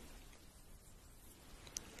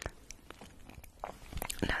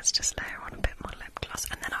 Let's just layer on a bit more lip gloss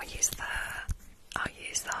and then I'll use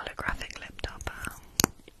the holographic lip topper.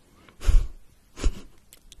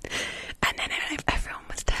 And then everyone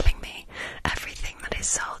was telling me everything that is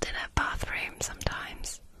sold in a bathroom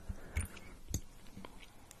sometimes.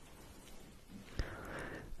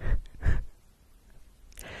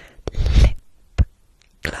 Lip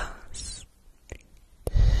gloss.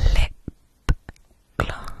 Lip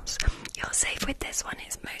gloss. You're safe with this one,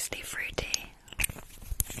 it's mostly fruity.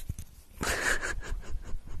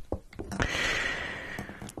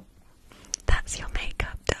 That's your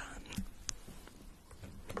makeup done.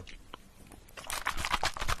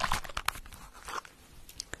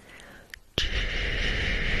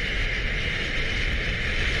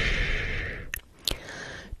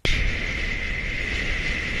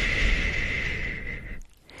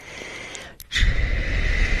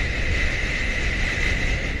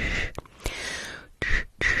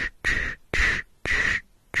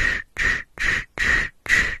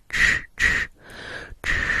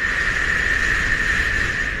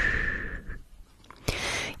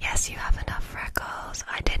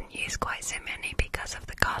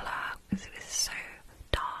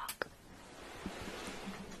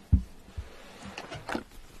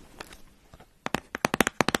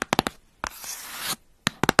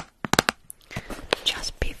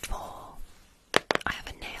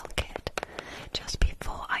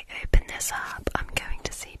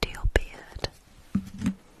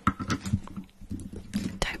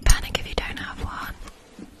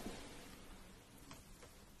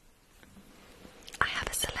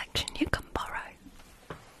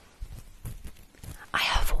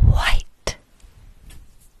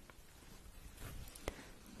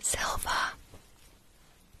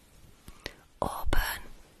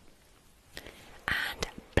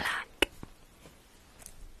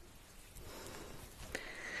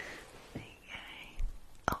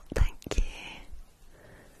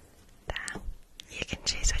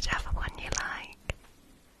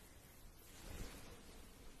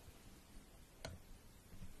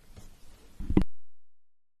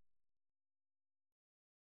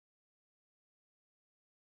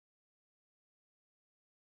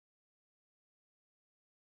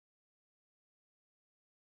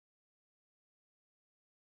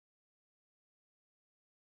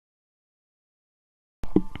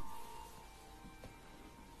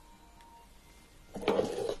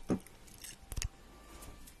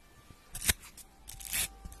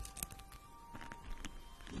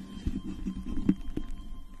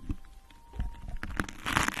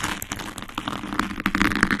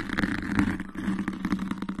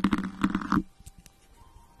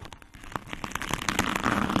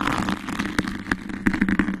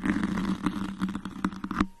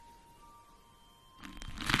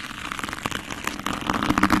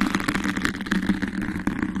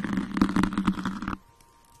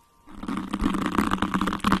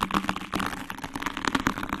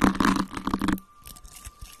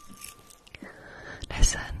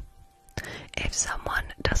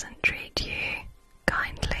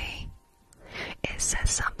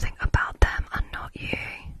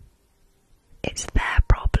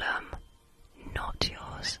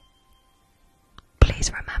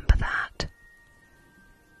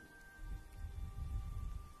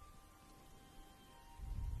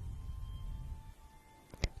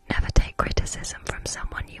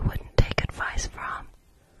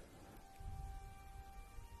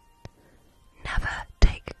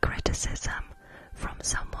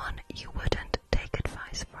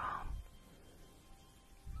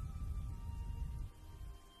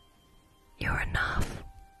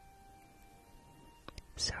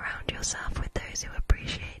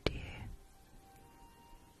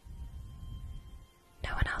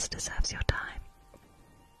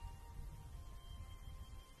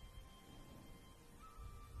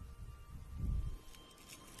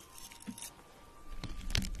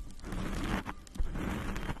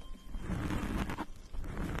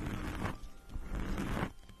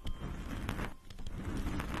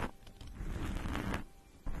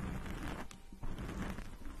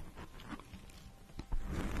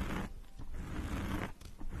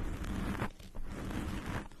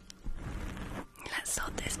 let's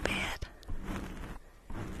sort this beard.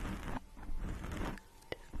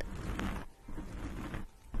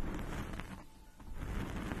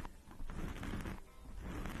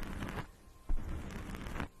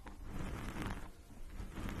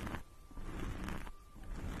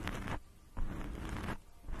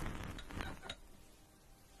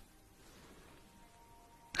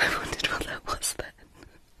 I wondered what that was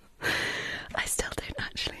then. I still don't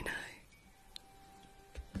actually know.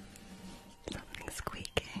 Something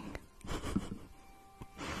squeaking.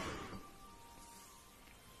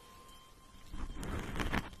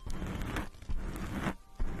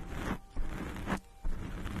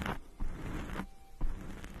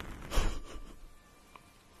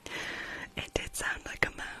 It did sound like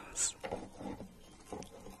a mouse.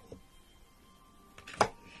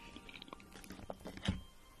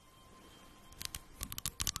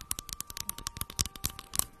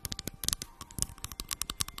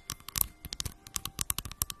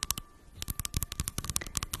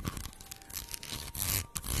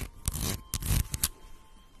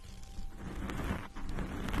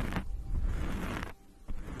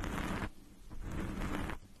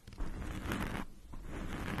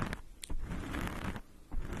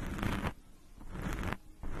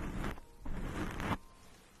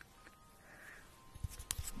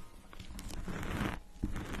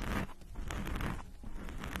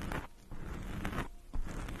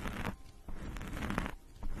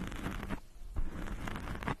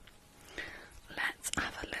 Let's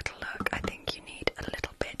have a little look. I think you need a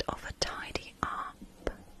little bit of a tidy up.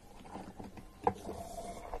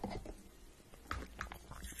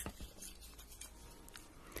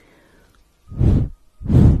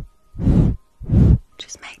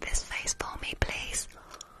 Just make this face for me, please.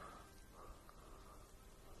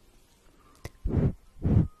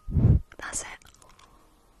 That's it.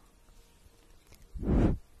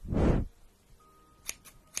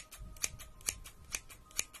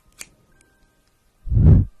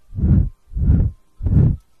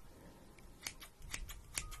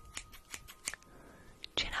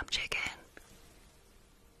 Chin up, chicken.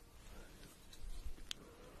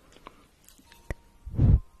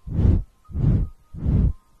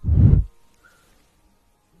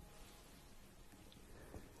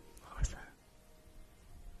 What was that?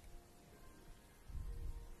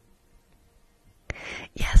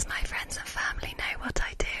 Yes, my friends and family know what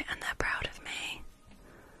I do and they're proud of me.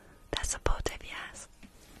 They're supportive, yes.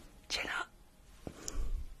 Chin up.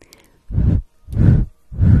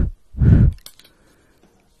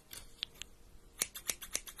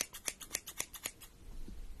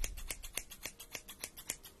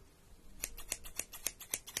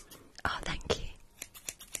 Oh, thank you.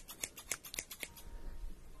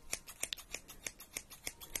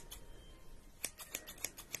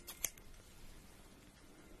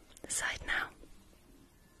 The side now.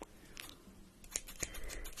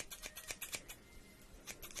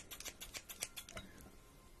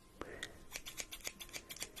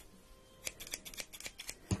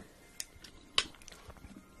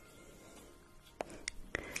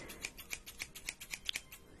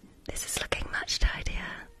 This is looking much tidier.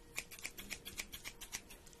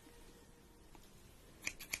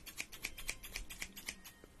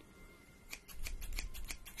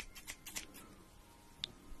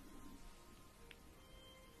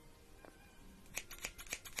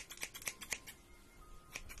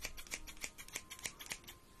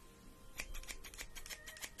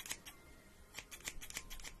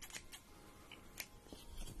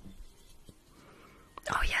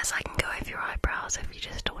 Oh yes, I can go over your eyebrows if you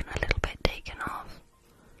just want a little bit taken off.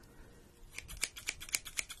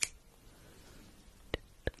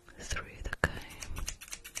 Through the comb.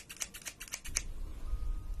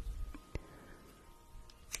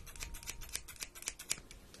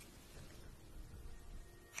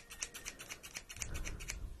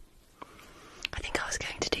 I think I was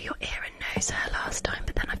going to do your ear and nose hair last time,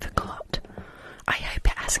 but then I forgot. I hope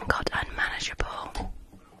it hasn't got unmanageable.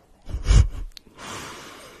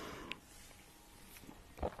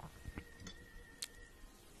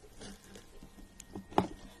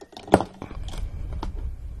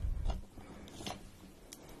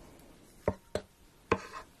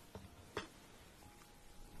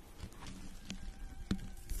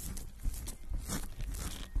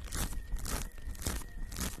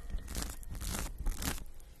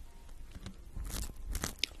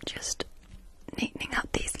 Just neatening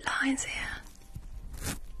up these lines here.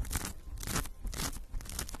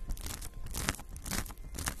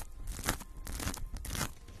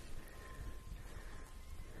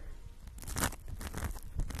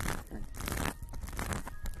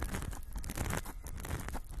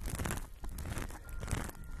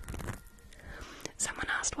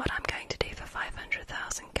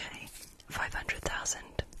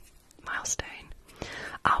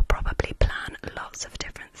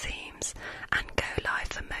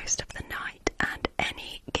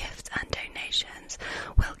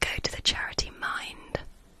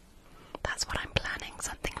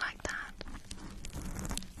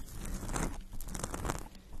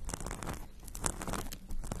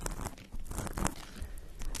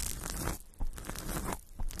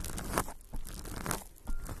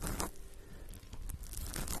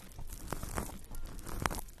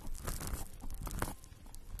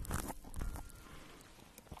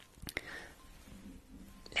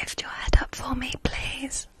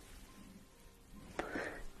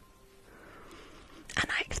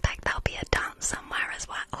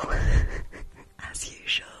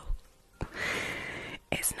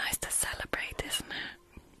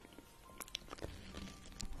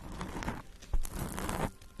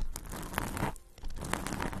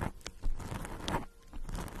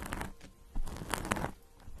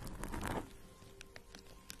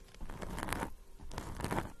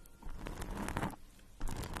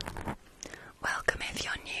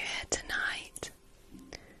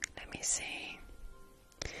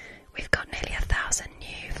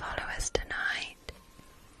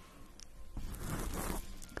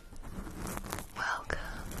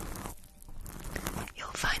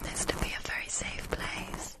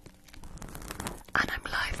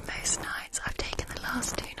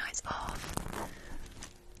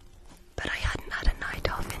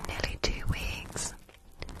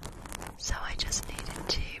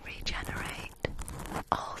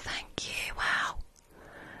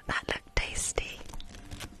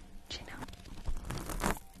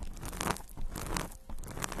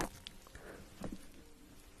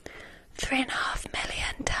 3.5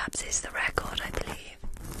 million taps is the record, I believe.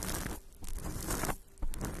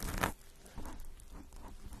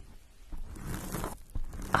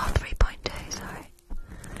 Oh, 3.2, sorry.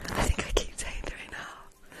 I think I keep saying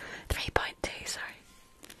 3.5. 3.2, sorry.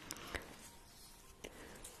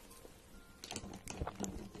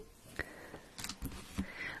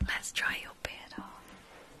 Let's try your beard off.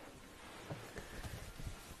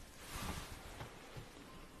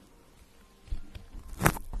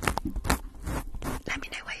 Let me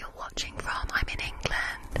know where you're watching from. I'm in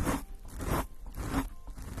England.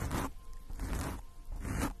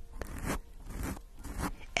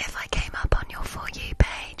 If I came up on your For You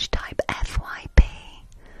page, type FYP.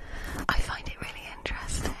 I find it really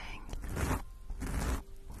interesting.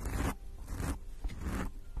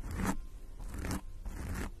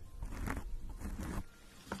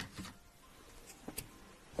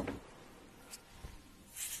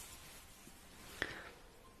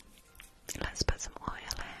 Let's put some oil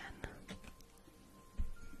in.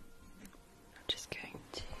 I'm just going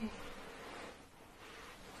to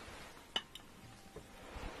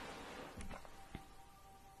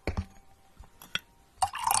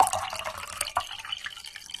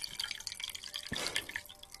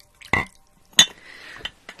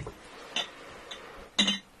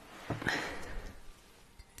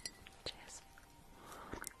cheers.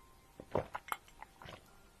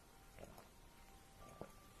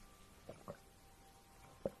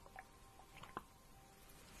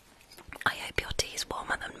 I hope your tea's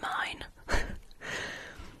warmer than mine.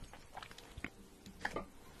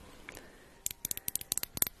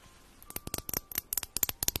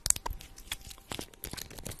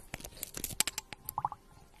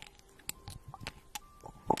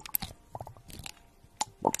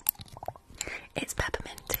 It's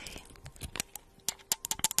peppermint tea.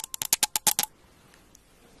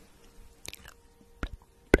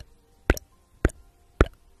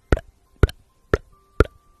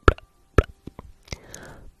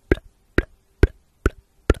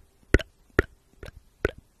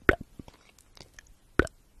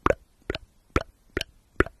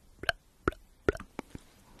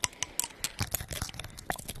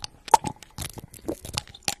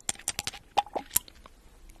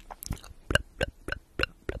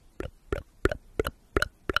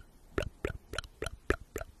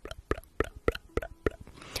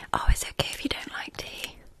 Oh, it's okay if you don't like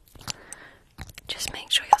tea. Just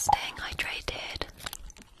make sure you're staying hydrated.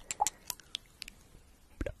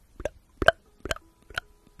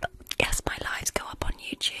 Yes, my lives go up on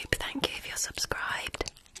YouTube. Thank you if you're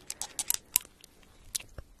subscribed.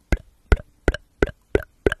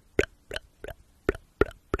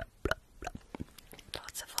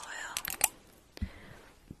 Lots of oil.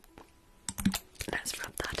 Let's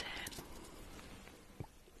rub that in.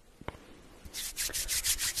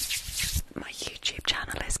 My YouTube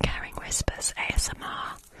channel is Caring Whispers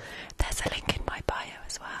ASMR. There's a link in my bio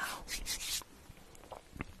as well.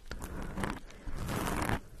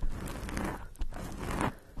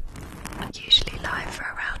 Usually live for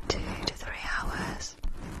around 2 to 3 hours.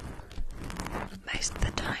 Most of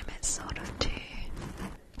the time it's sort of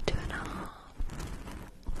 2.5.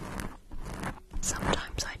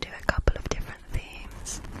 Sometimes I do a couple of different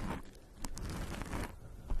themes.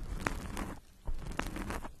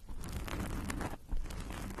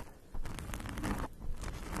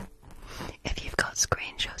 If you've got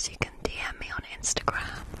screenshots, you can DM me on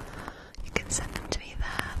Instagram. You can send them to me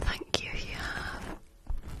there. Thank you if you have.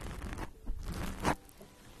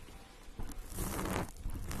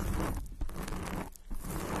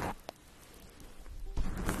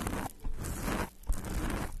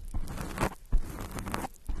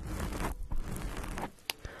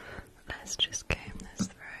 Let's just comb this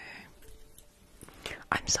through.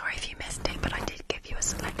 I'm sorry if you missed it, but I did give you a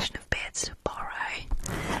selection of beards to borrow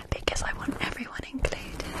because I want everyone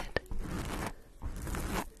included.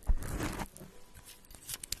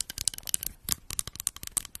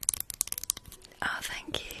 Oh,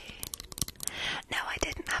 thank you. No, I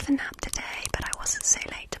didn't have a nap today, but I wasn't so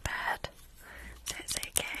late to bed, so it's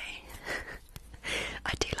okay.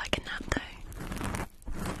 I do like a nap though.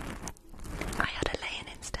 I had a lay-in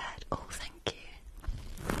instead. Oh, thank you.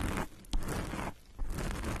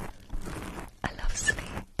 I love sleep.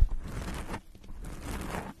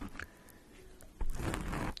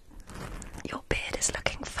 Your beard is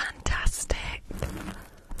looking fantastic.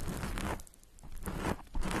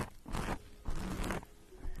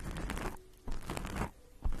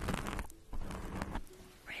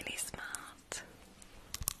 Really smart.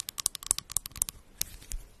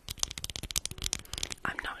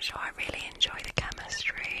 I'm not sure I really enjoy the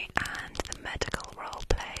chemistry and the medical role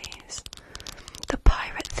plays. The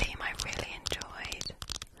pirate theme I really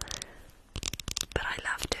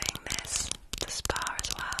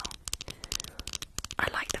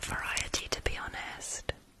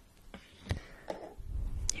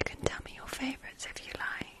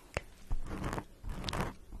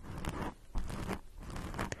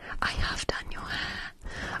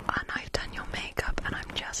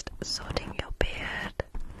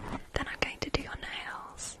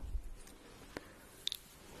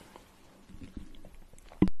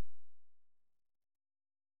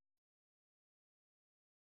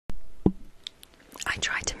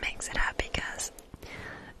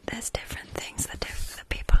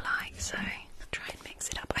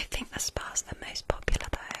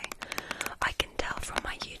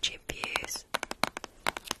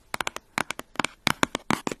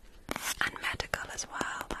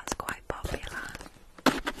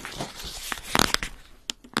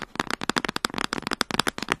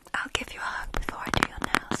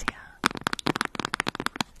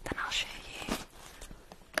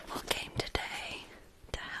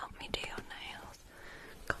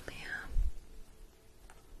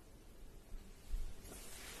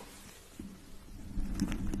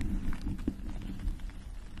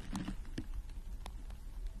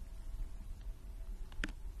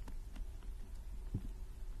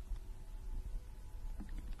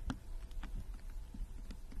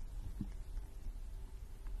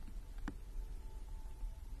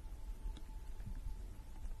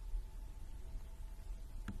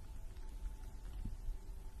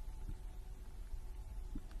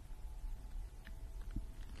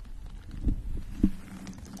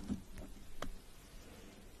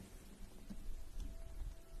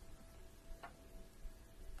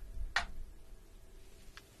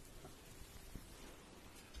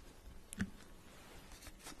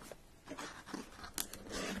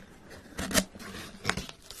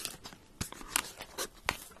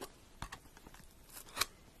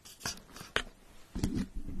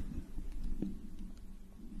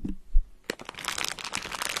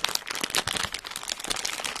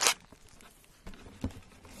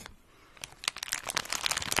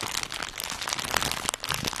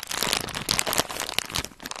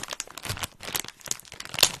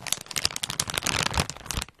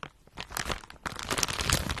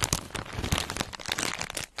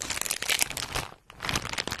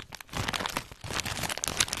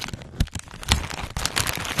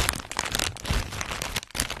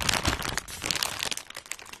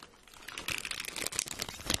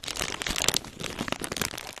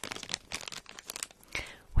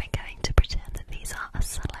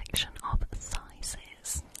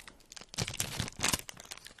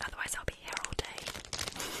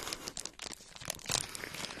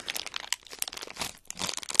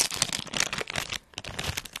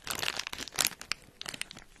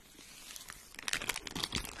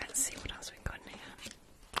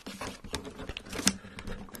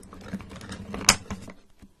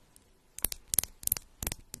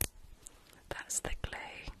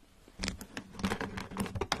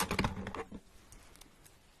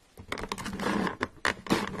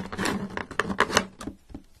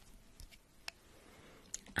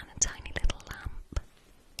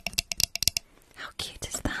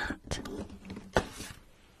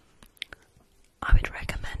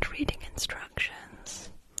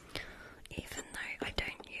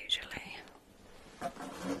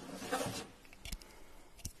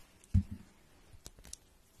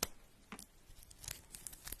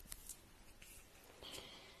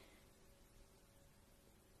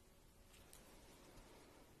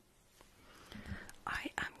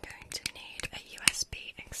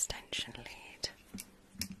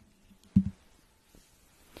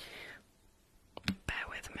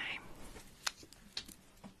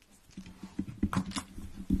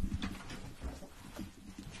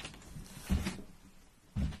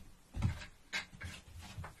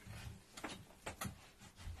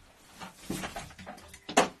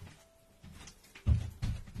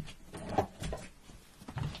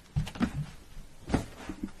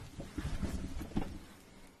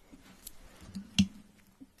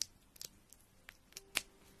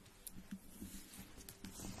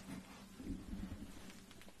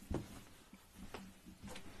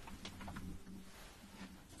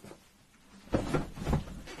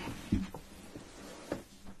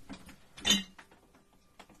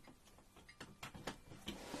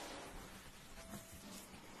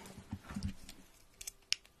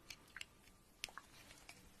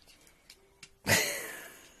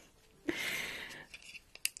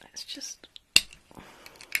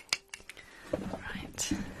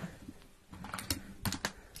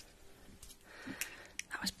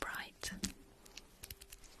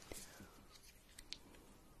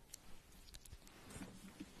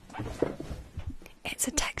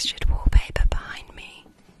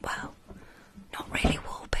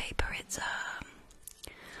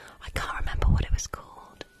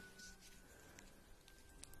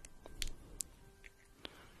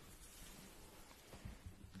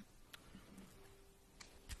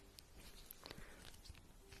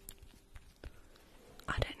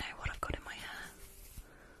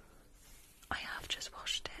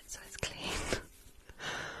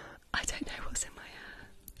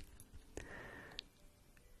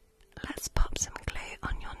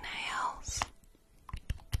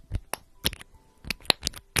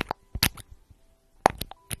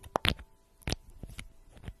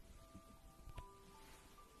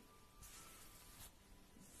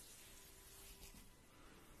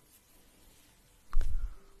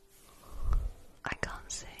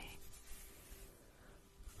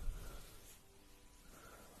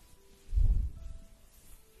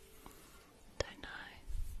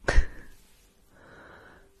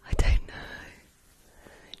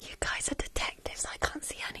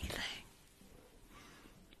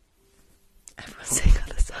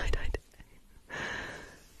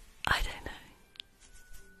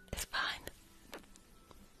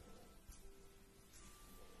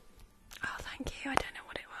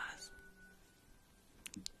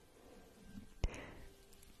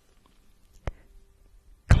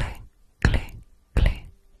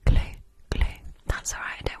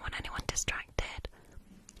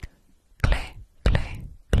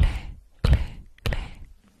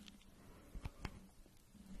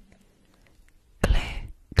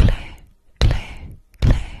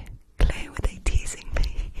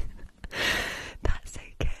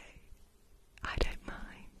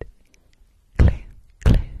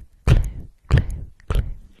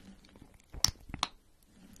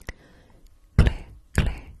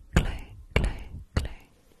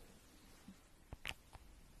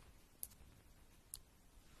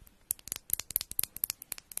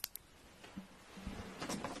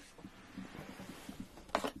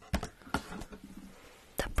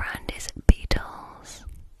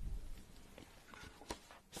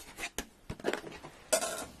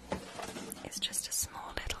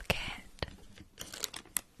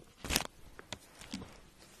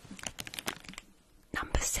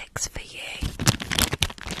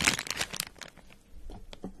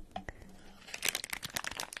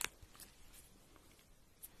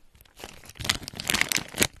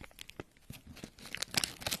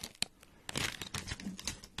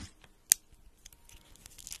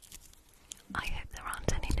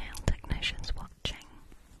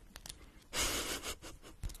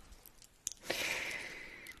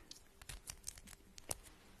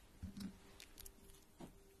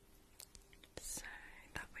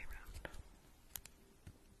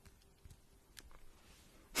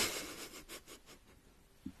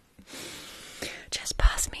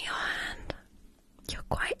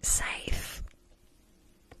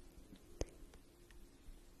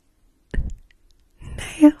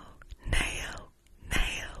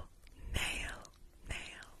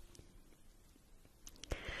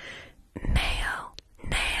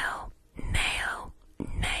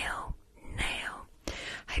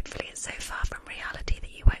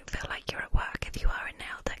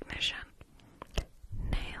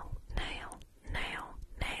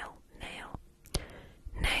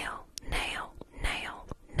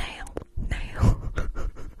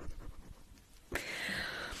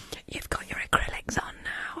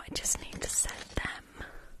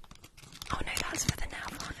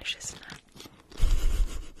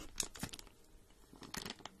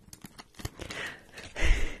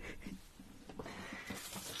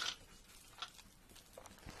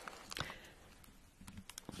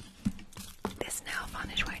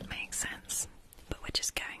varnish won't make sense, but we're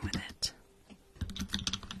just going with it.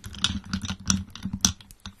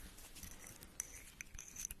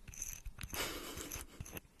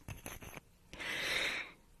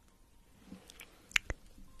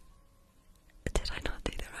 Did I not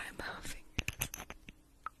do the right amount of fingers?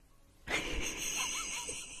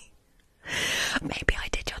 Maybe I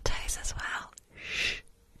did your toes as well. Shh.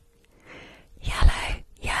 Yellow,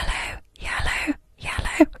 yellow, yellow,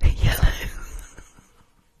 yellow, yellow.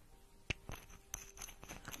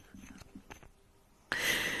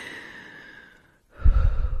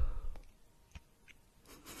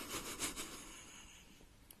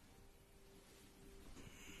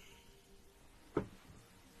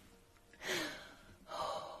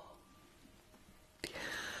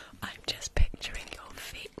 I'm just picturing your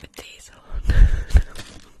feet with these on.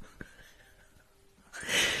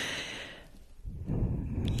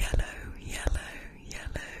 Yellow, yellow,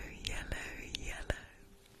 yellow, yellow, yellow.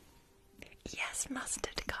 Yes,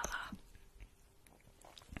 mustard colour.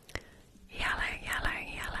 Yellow, yellow,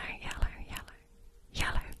 yellow, yellow, yellow.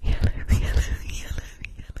 Yellow, yellow, yellow, yellow,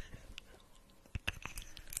 yellow.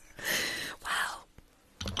 Well,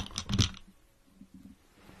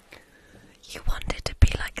 you wanted to be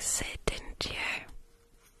like Sid, didn't you?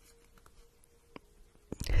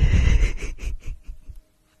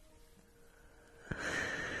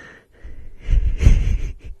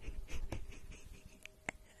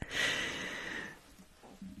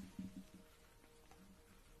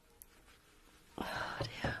 Oh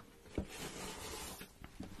dear.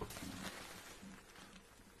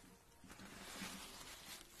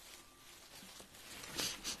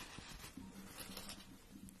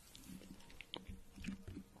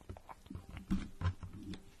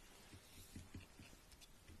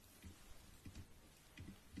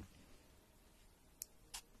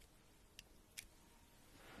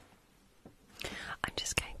 I'm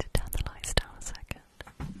just going to turn the lights down a second.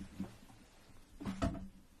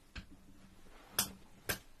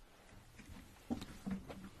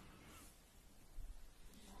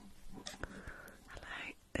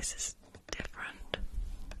 Hello, this is different.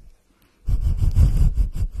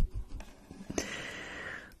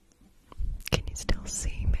 Can you still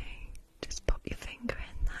see me? Just pop your finger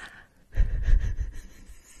in there.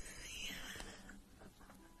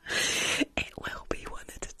 Yeah. It will be one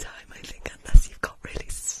at a time, I think, unless you've got really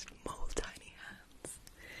small, tiny hands.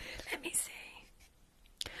 Let me see.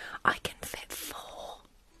 I can fit 4,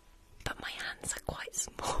 but my hands are quite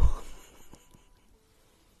small.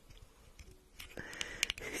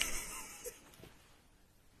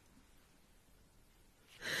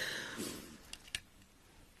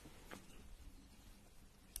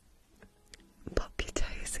 Pop your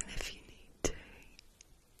toes in if you need to.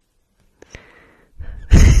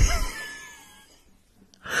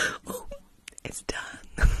 Oh, it's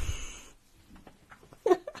done.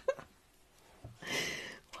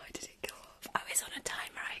 Why did it go off? Oh, it's on a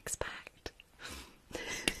timer, I expect.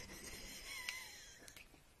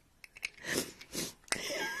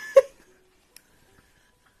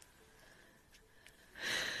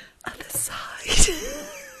 Other side.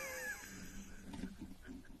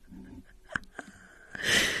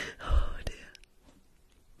 Oh dear.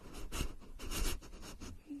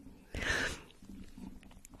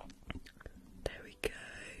 There we go.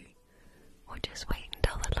 We'll just wait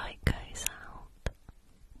until the light goes out.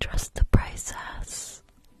 Trust the process.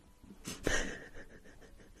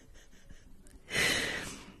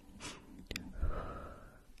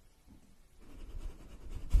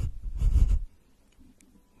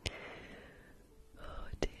 Oh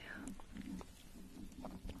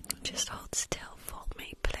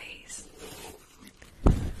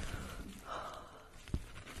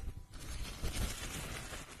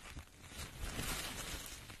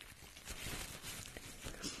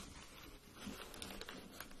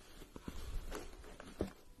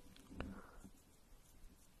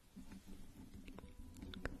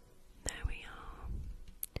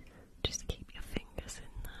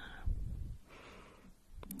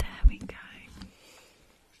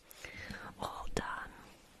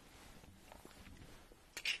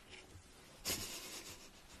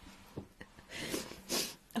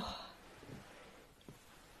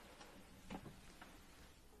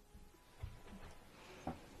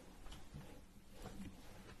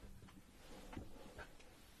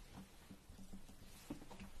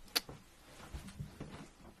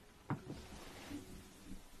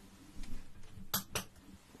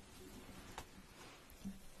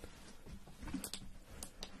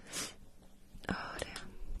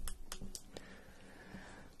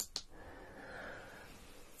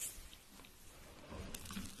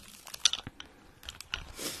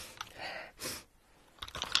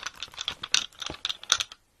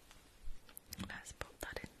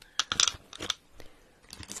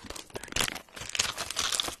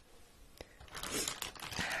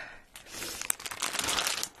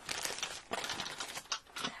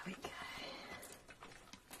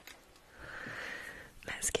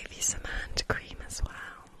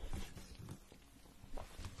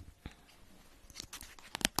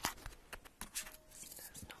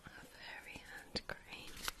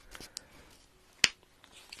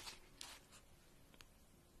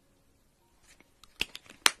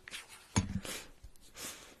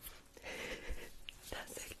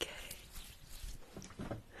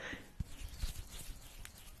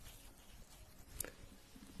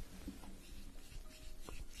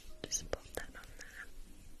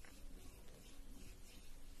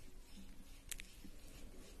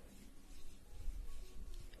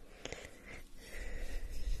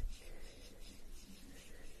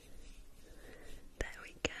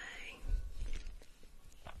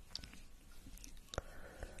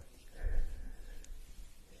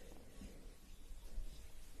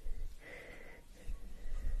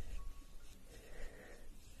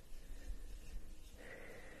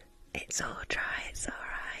It's all dry, it's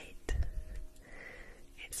alright.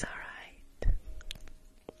 It's alright.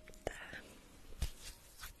 There.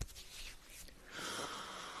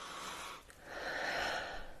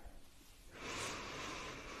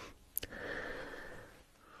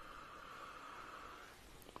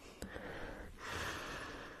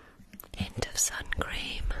 Hint of sun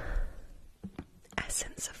cream.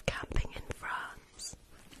 Essence of camping in France.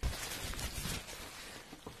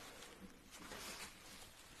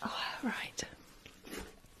 Oh, right.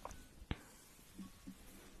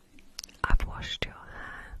 I've washed your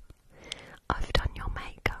hair. I've done your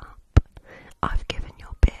makeup. I've given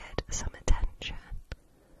your beard some attention.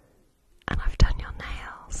 And I've done your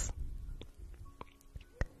nails.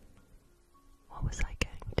 What was I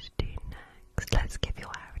going to do next? Let's give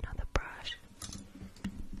your hair another brush.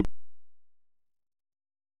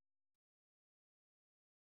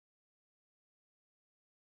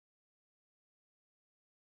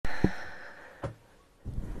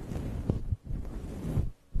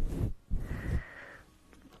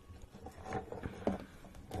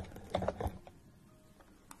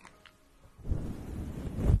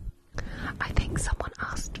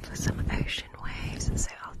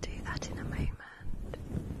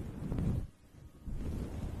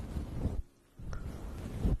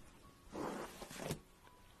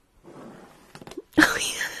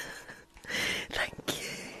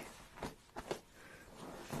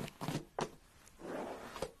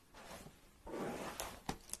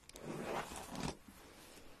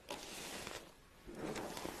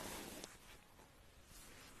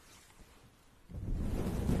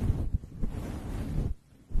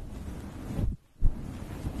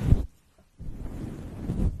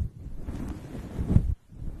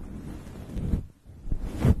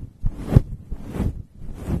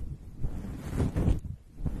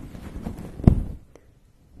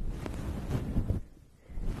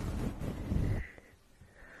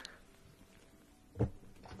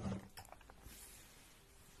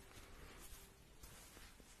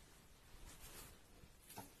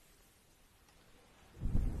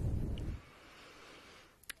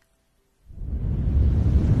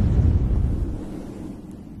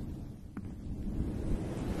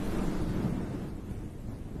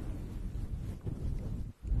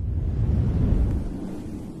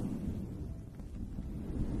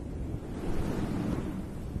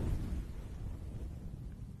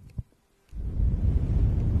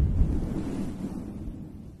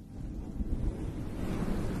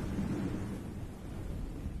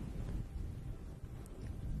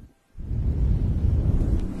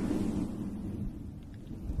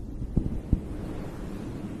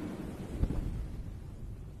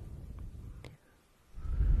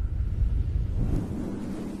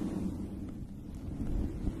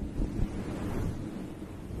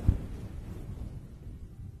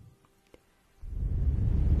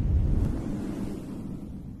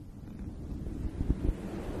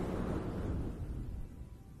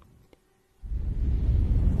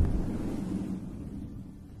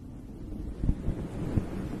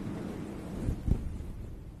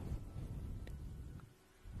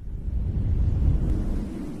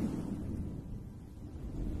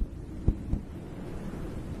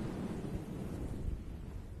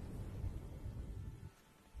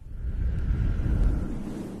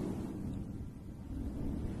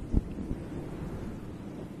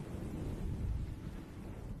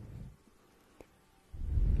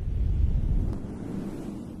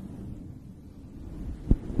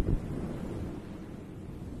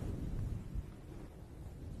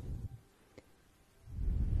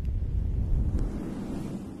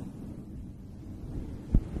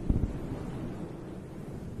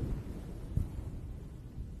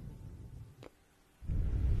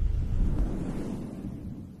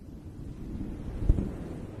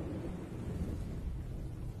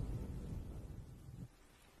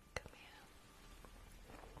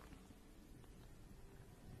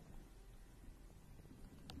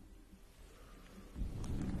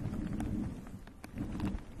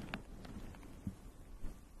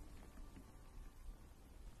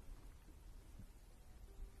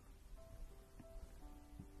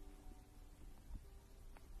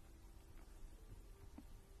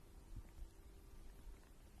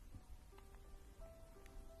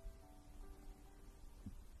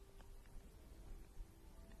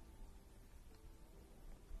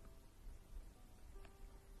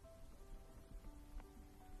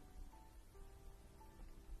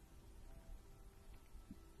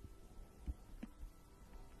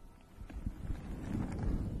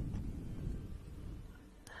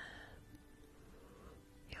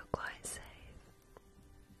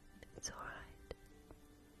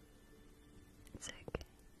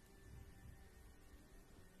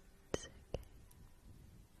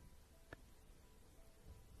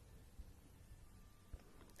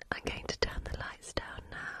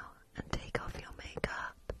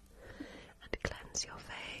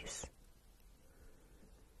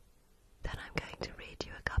 then I'm going to read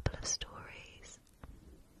you a couple of stories.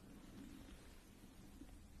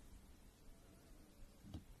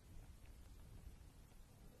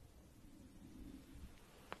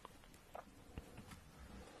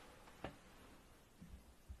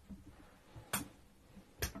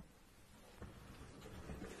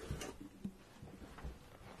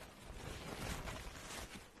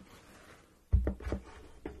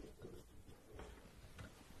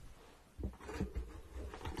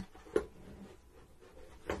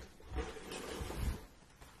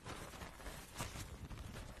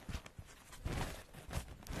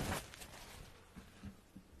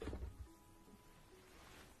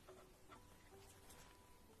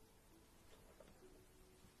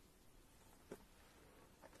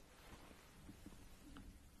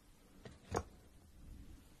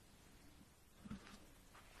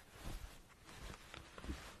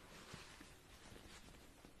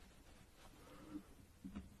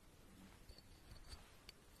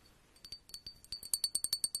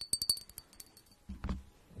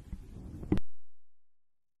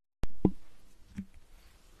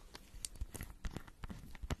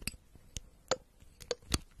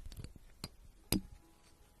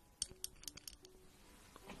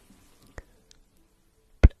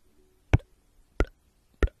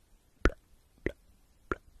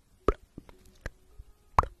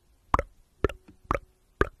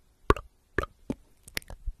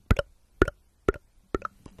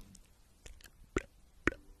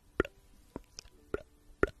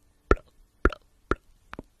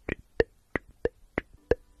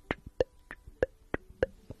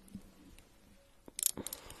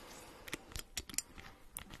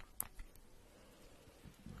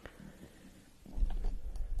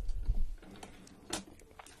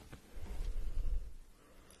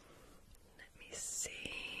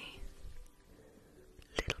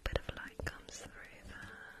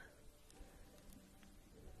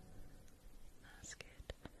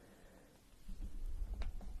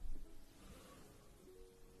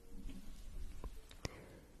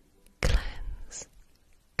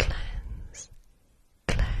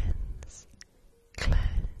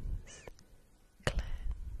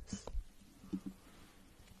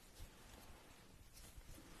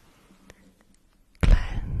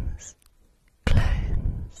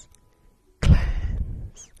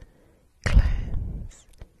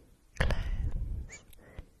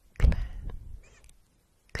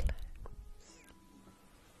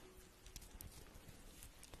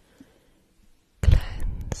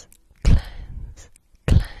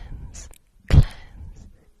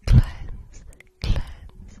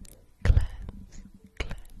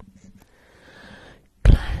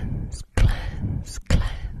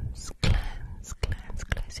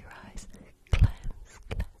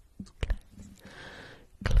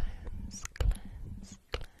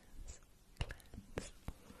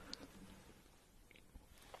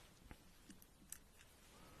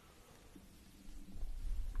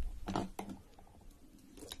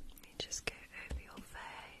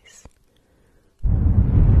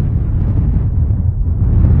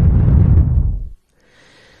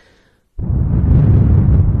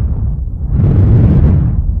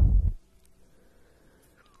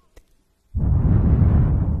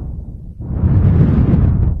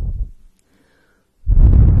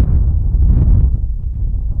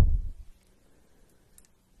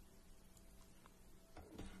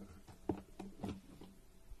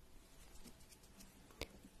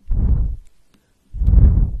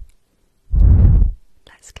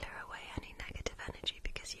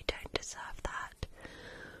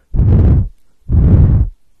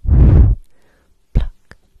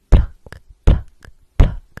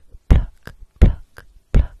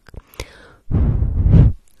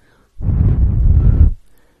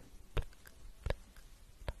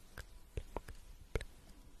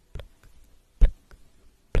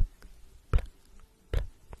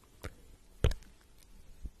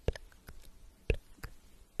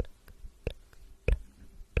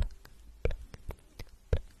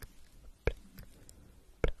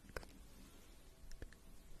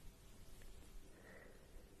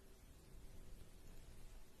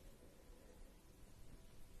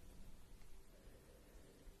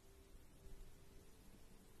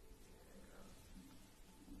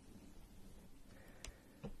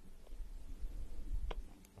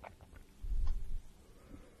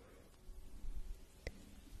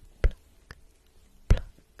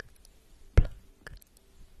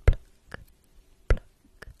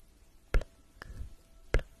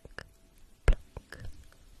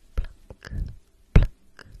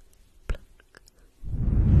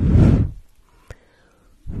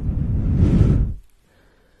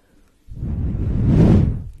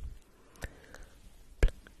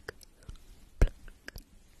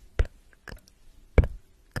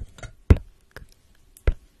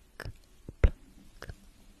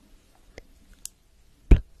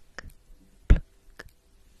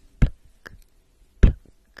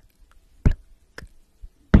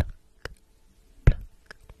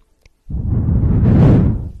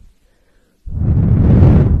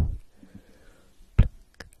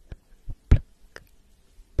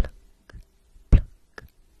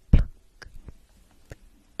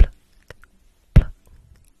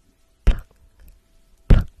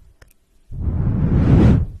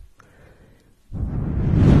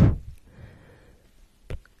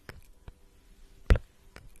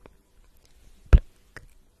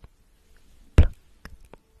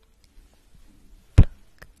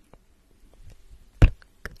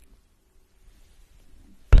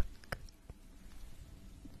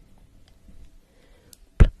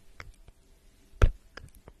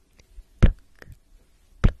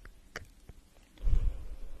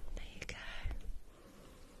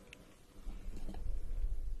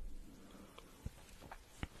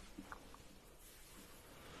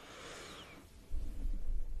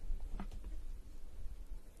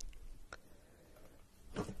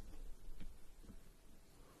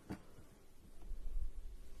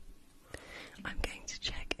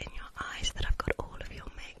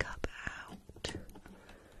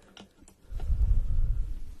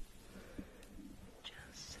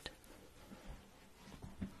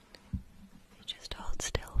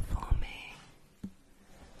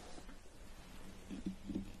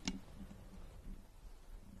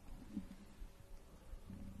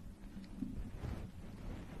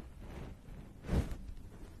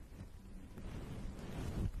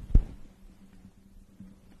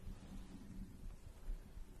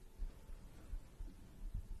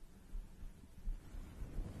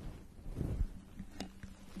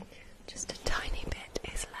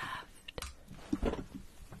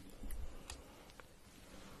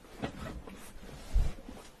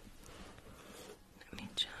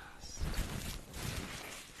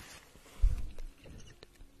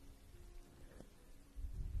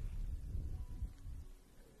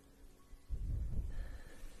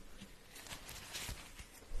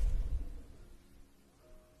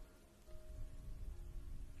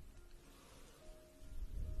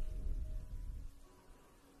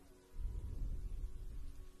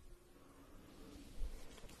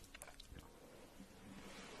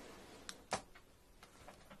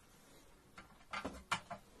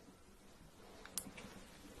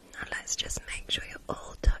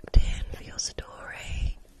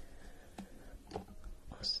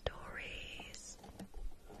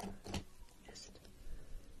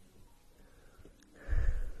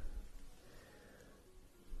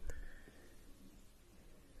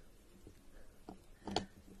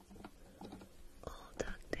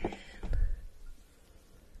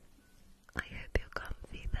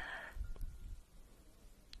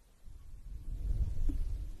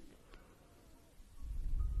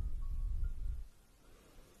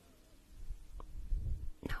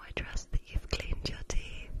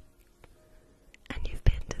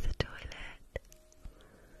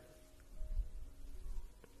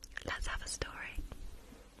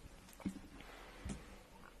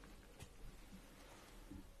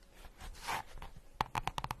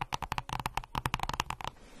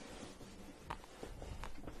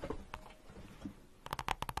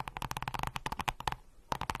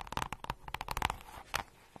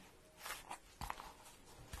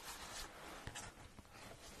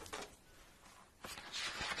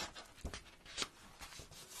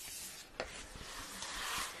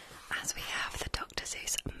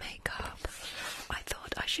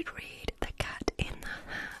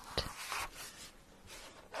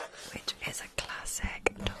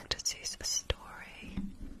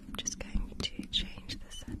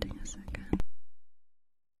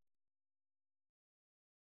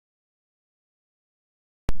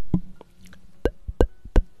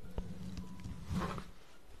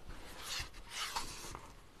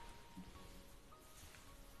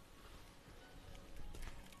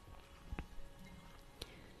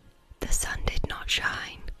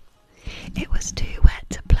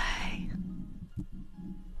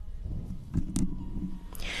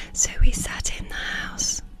 So we sat in the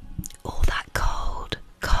house all that cold,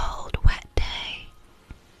 cold, wet day.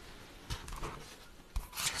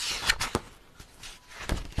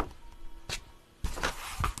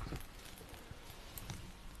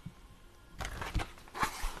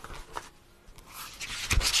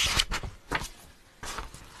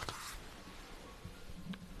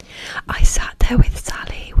 I sat there with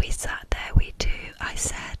Sally, we sat there, we two. I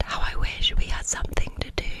said, how I wish we had something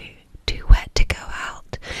to do. Too wet to go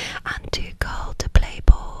out and too cold to play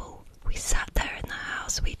ball. We sat there in the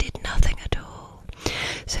house, we did nothing at all.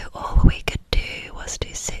 So all we could do was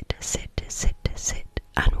to sit, sit, sit, sit,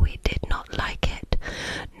 and we did not like it,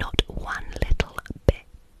 not one little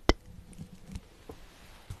bit.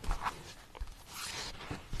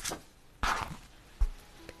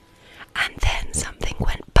 And then something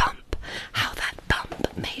went bump. How that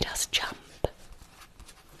bump made us jump.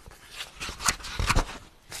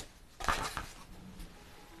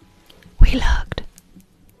 We looked.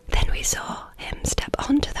 Then we saw him step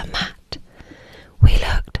onto the mat. We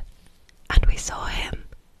looked, and we saw him,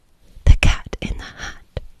 the cat in the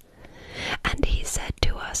hat. And he said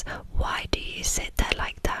to us, why do you sit there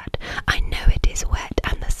like that? I know it is wet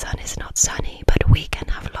and the sun is not sunny, but we can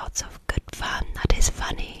have lots of good fun that is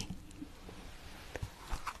funny.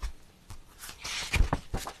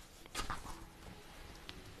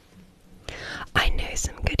 I know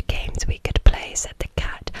some good games we could play, said the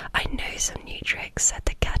cat. I know some new tricks, said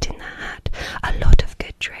the cat in the hat. A lot of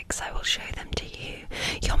good tricks, I will show them to you.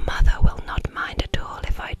 Your mother will not mind at all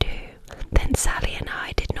if I do. Then Sally and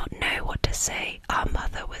I did not know what to say. Our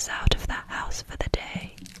mother was out of the house for the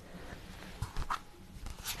day.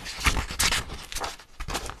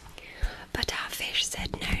 But our fish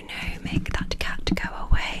said, no, no, make that cat go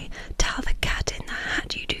away. Tell the cat in the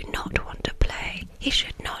hat you do not want to play. He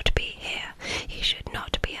should not be here. He should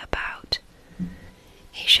not be about.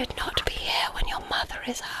 He should not be here when your mother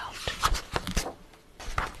is out.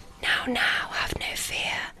 Now, have no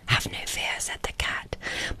fear, said the cat.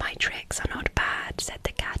 My tricks are not bad, said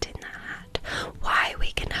the cat in the hat. Why,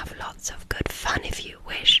 we can have lots of good fun if you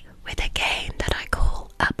wish, with a game that I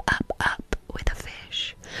call Up, Up, Up with a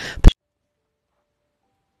Fish. But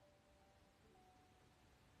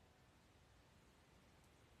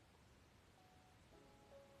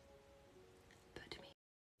me,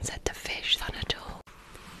 said the fish, none at all.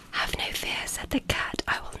 Have no fear, said the cat,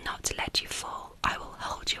 I will not let you fall. I will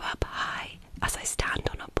hold you up high as I stand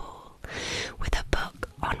on a ball, with a book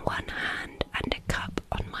on one hand and a cup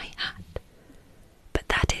on my hat. But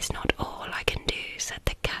that is not all I can do, said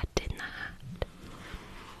the cat in the hat.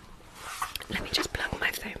 Let me just plug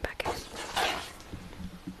my phone back in.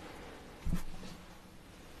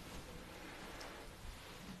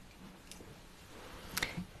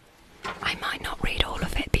 I might not read all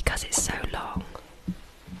of it because it's so long.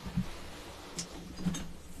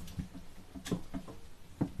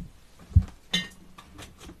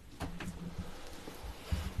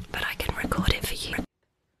 But I can record it for you.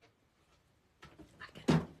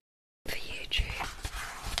 For YouTube.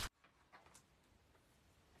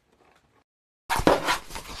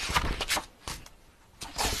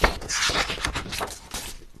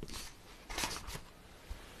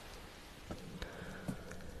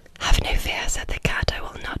 Have no fear, said the cat, I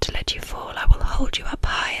will not let you fall. I will hold you up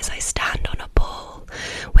high as I stand on a ball,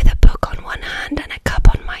 with a book on one hand and a cup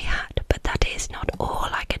on my hat. But that is not all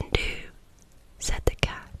I can do, said the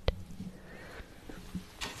cat.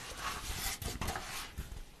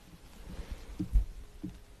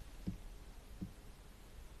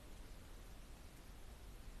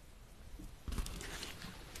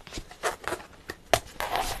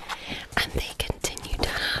 And they continue to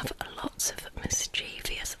have lots of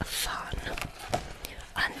mischievous fun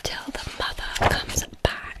until the mother comes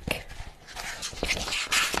back.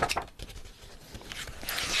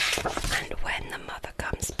 And when the mother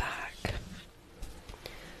comes back,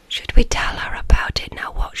 should we tell her about it?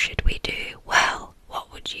 Now what should we do? Well,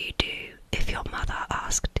 what would you do if your mother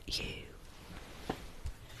asked you?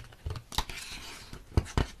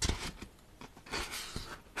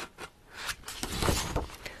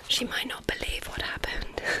 She might not believe what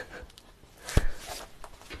happened.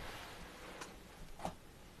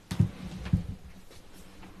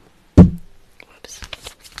 Whoops.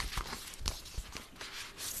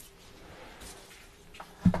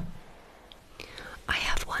 I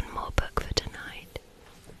have one more book for tonight.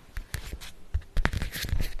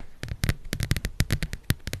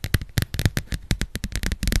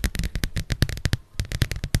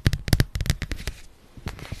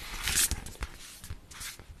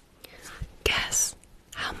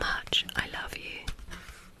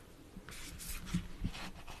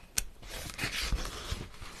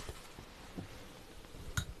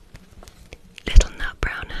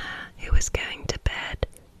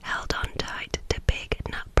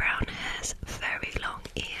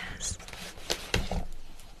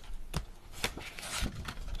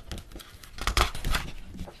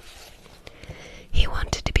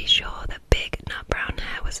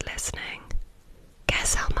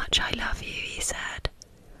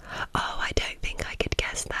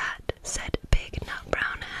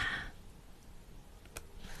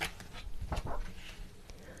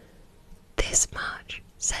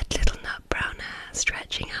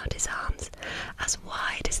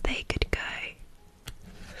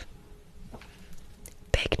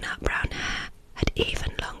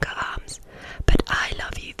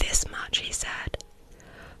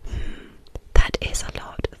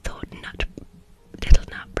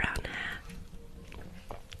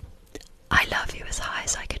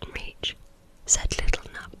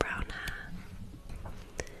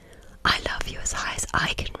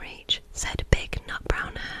 I can reach, said Big Nut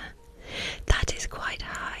Brown Hare. That is quite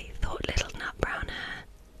high, thought Little Nut Brown Hare.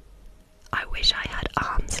 I wish I had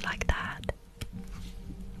arms like that.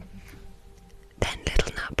 Then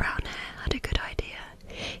Little Nut Brown Hare had a good idea.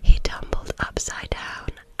 He tumbled upside down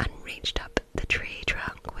and reached up the tree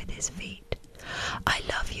trunk with his feet. I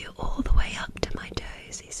love you all the way up to my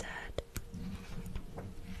toes, he said.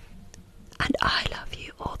 And I love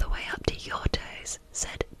you all the way up to your toes,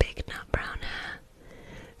 said Big Nut Brown Hare,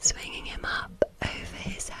 swinging him up over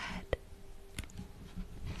his head.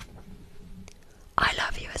 I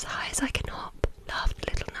love you as high as I can hop, laughed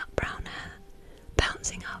Little Nut Brown Hare,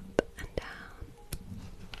 bouncing up and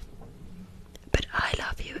down. But I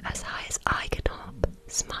love you as high as I can hop,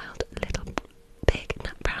 smiled Little Big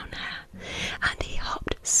Nut Brown Hare, and he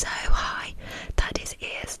hopped so high that his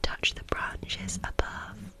ears touched the branches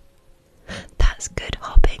above. That's good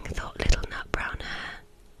hopping, thought Little Nut Brown Hare.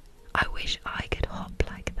 I wish I could hop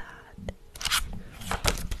like that.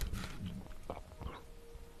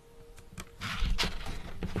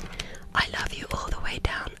 I love you all the way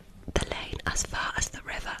down the lane as far as the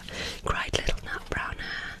river, cried Little Nut Brown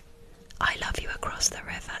Hare. I love you across the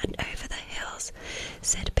river and over the hills,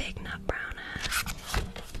 said Big Nut Brown Hare.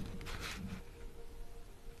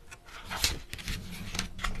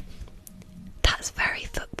 That's very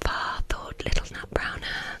far, thought Little Nut Brown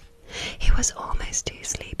Hare. He was almost too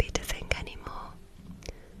sleepy to think any more.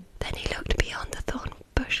 Then he looked beyond the thorn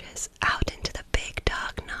bushes, out into the big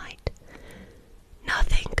dark night.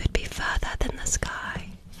 Nothing could be further than the sky.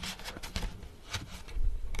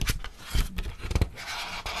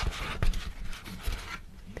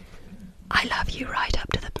 I love you right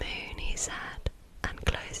up to the moon, he said, and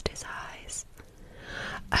closed his eyes.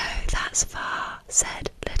 Oh, that's far, said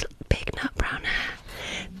Little Big Nut Brown Hare.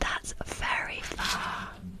 That's very far.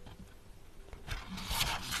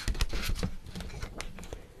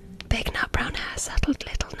 Big Nut Brown Hare settled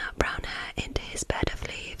Little Nut Brown Hare into his bed of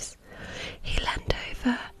leaves. He leant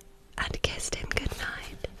over and kissed him good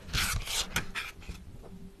night.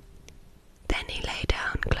 Then he lay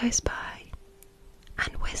down close by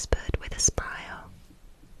and whispered with a smile,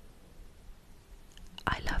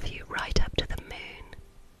 I love you right up to the moon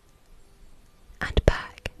and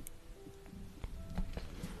back.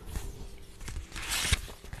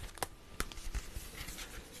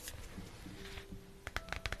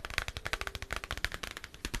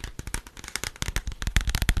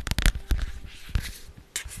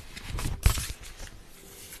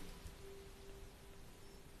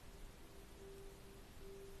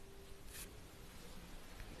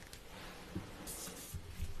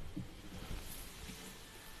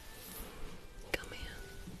 Come here.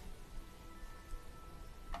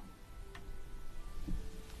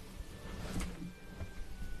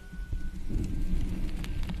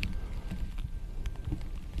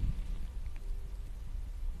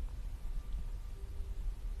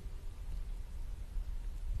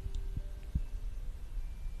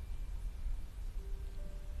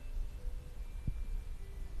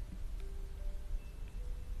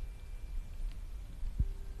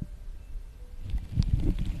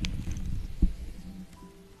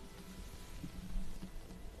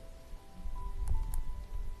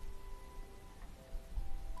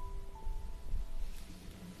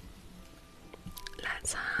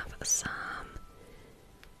 Let's have some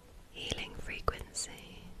healing frequency.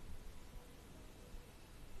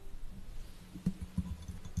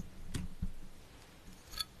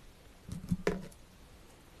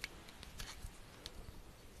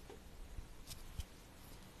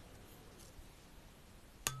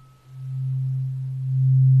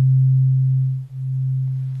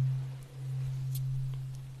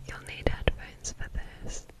 You'll need headphones for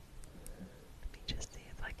this. Let me just see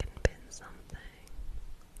if I can pin something.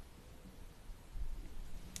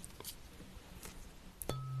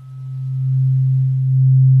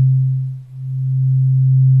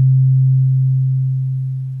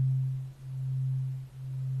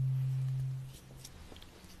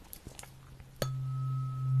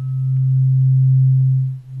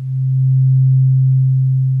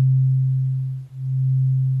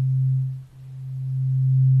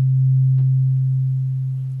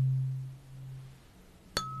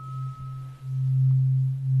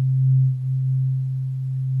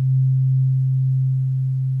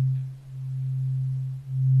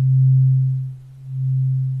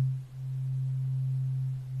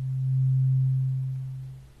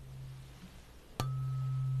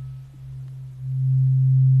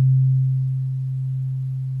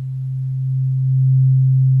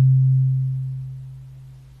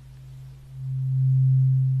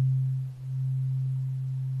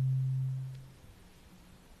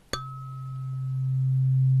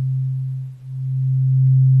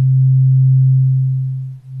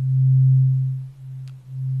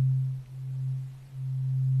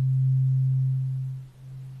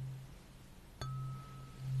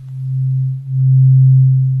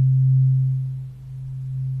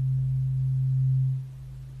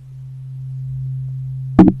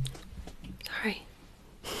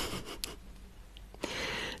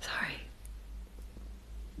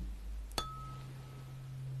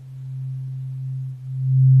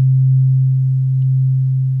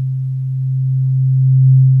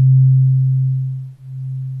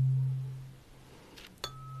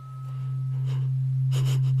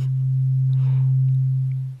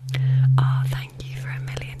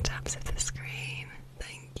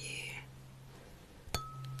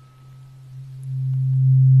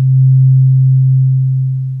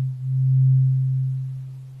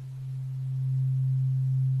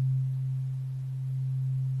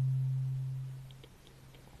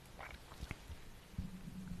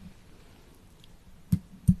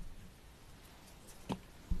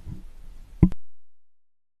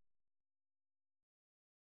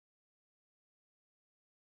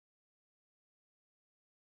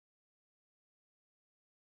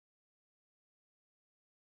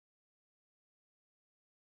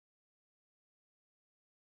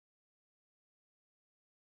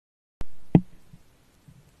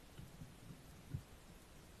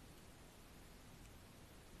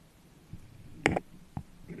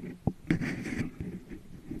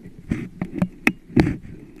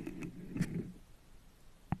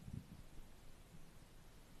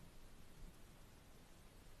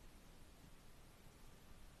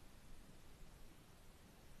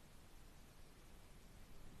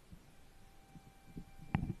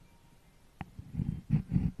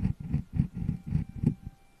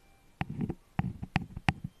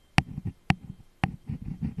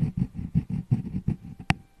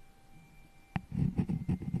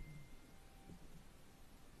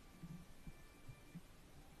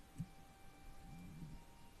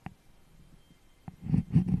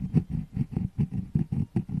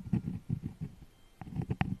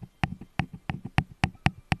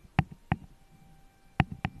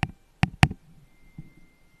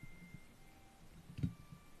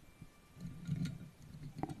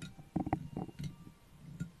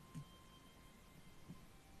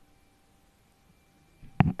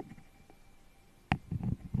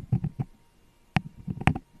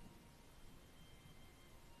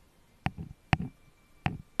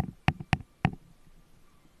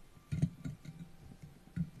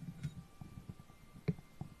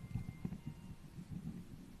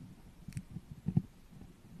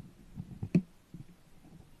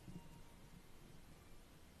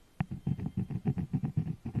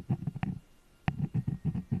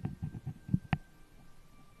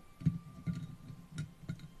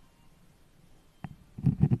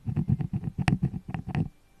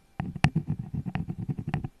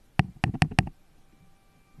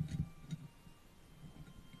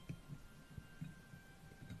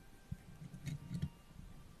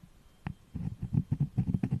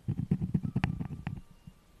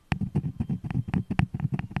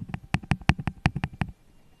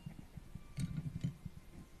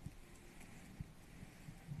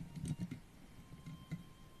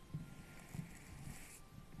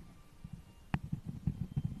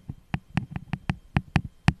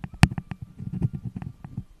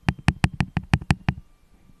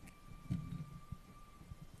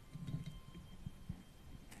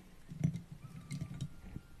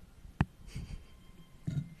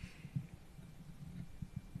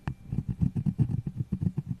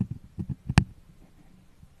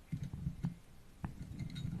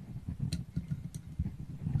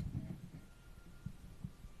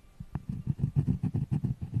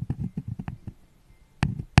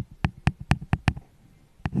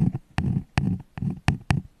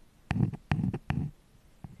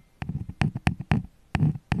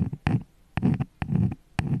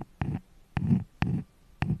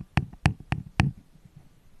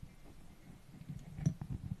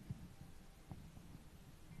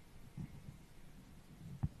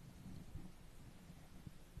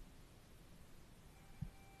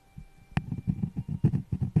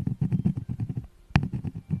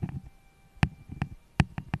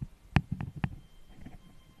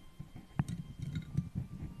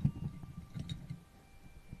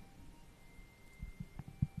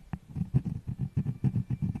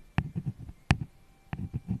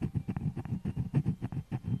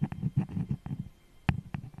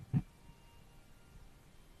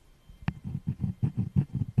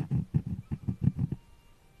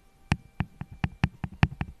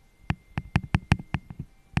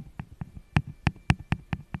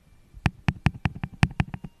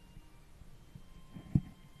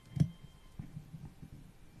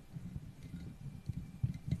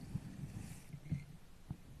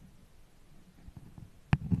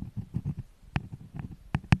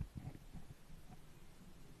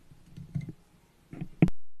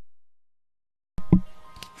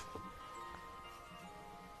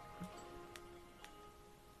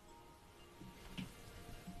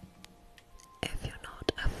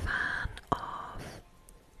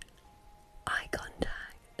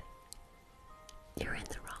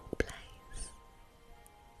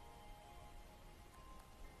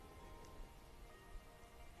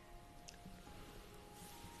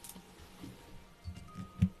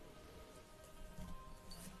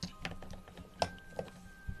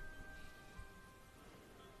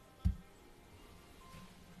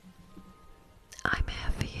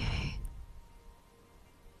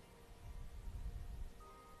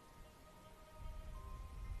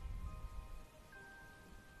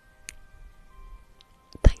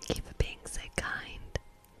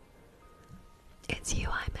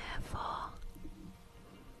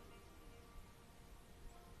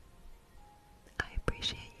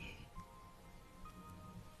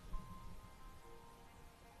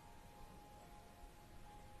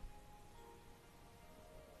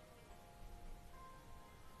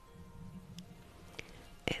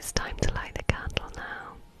 It's time to light the candle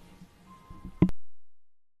now.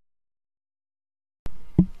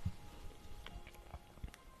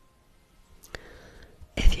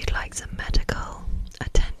 If you'd like some medical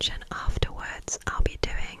attention afterwards, I'll be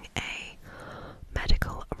doing a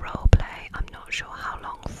medical role play. I'm not sure how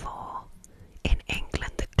long for. In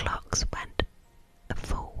England, the clocks went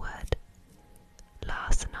forward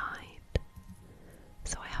last night,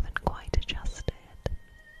 so I haven't quite adjusted.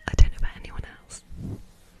 I don't know about anyone else.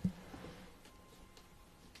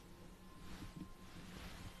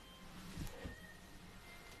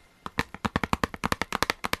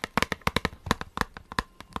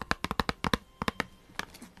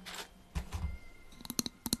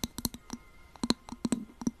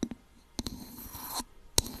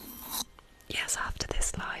 Yes, after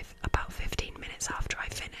this live, about 15 minutes after I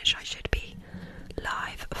finish, I should be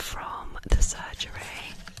live from the surgery.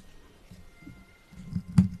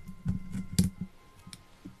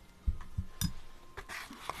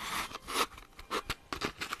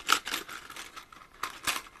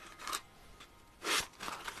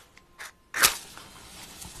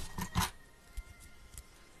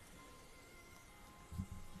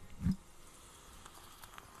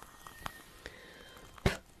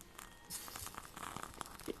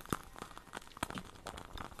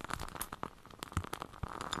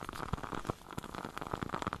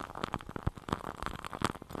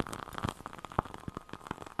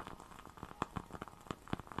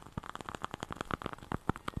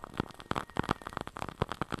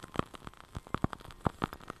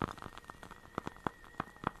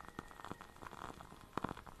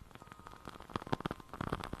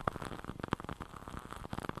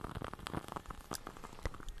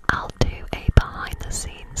 I'll do a behind the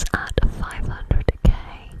scenes at 500k.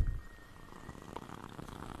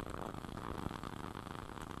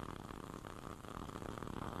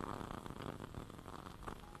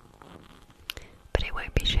 But it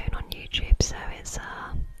won't be shown on YouTube, so it's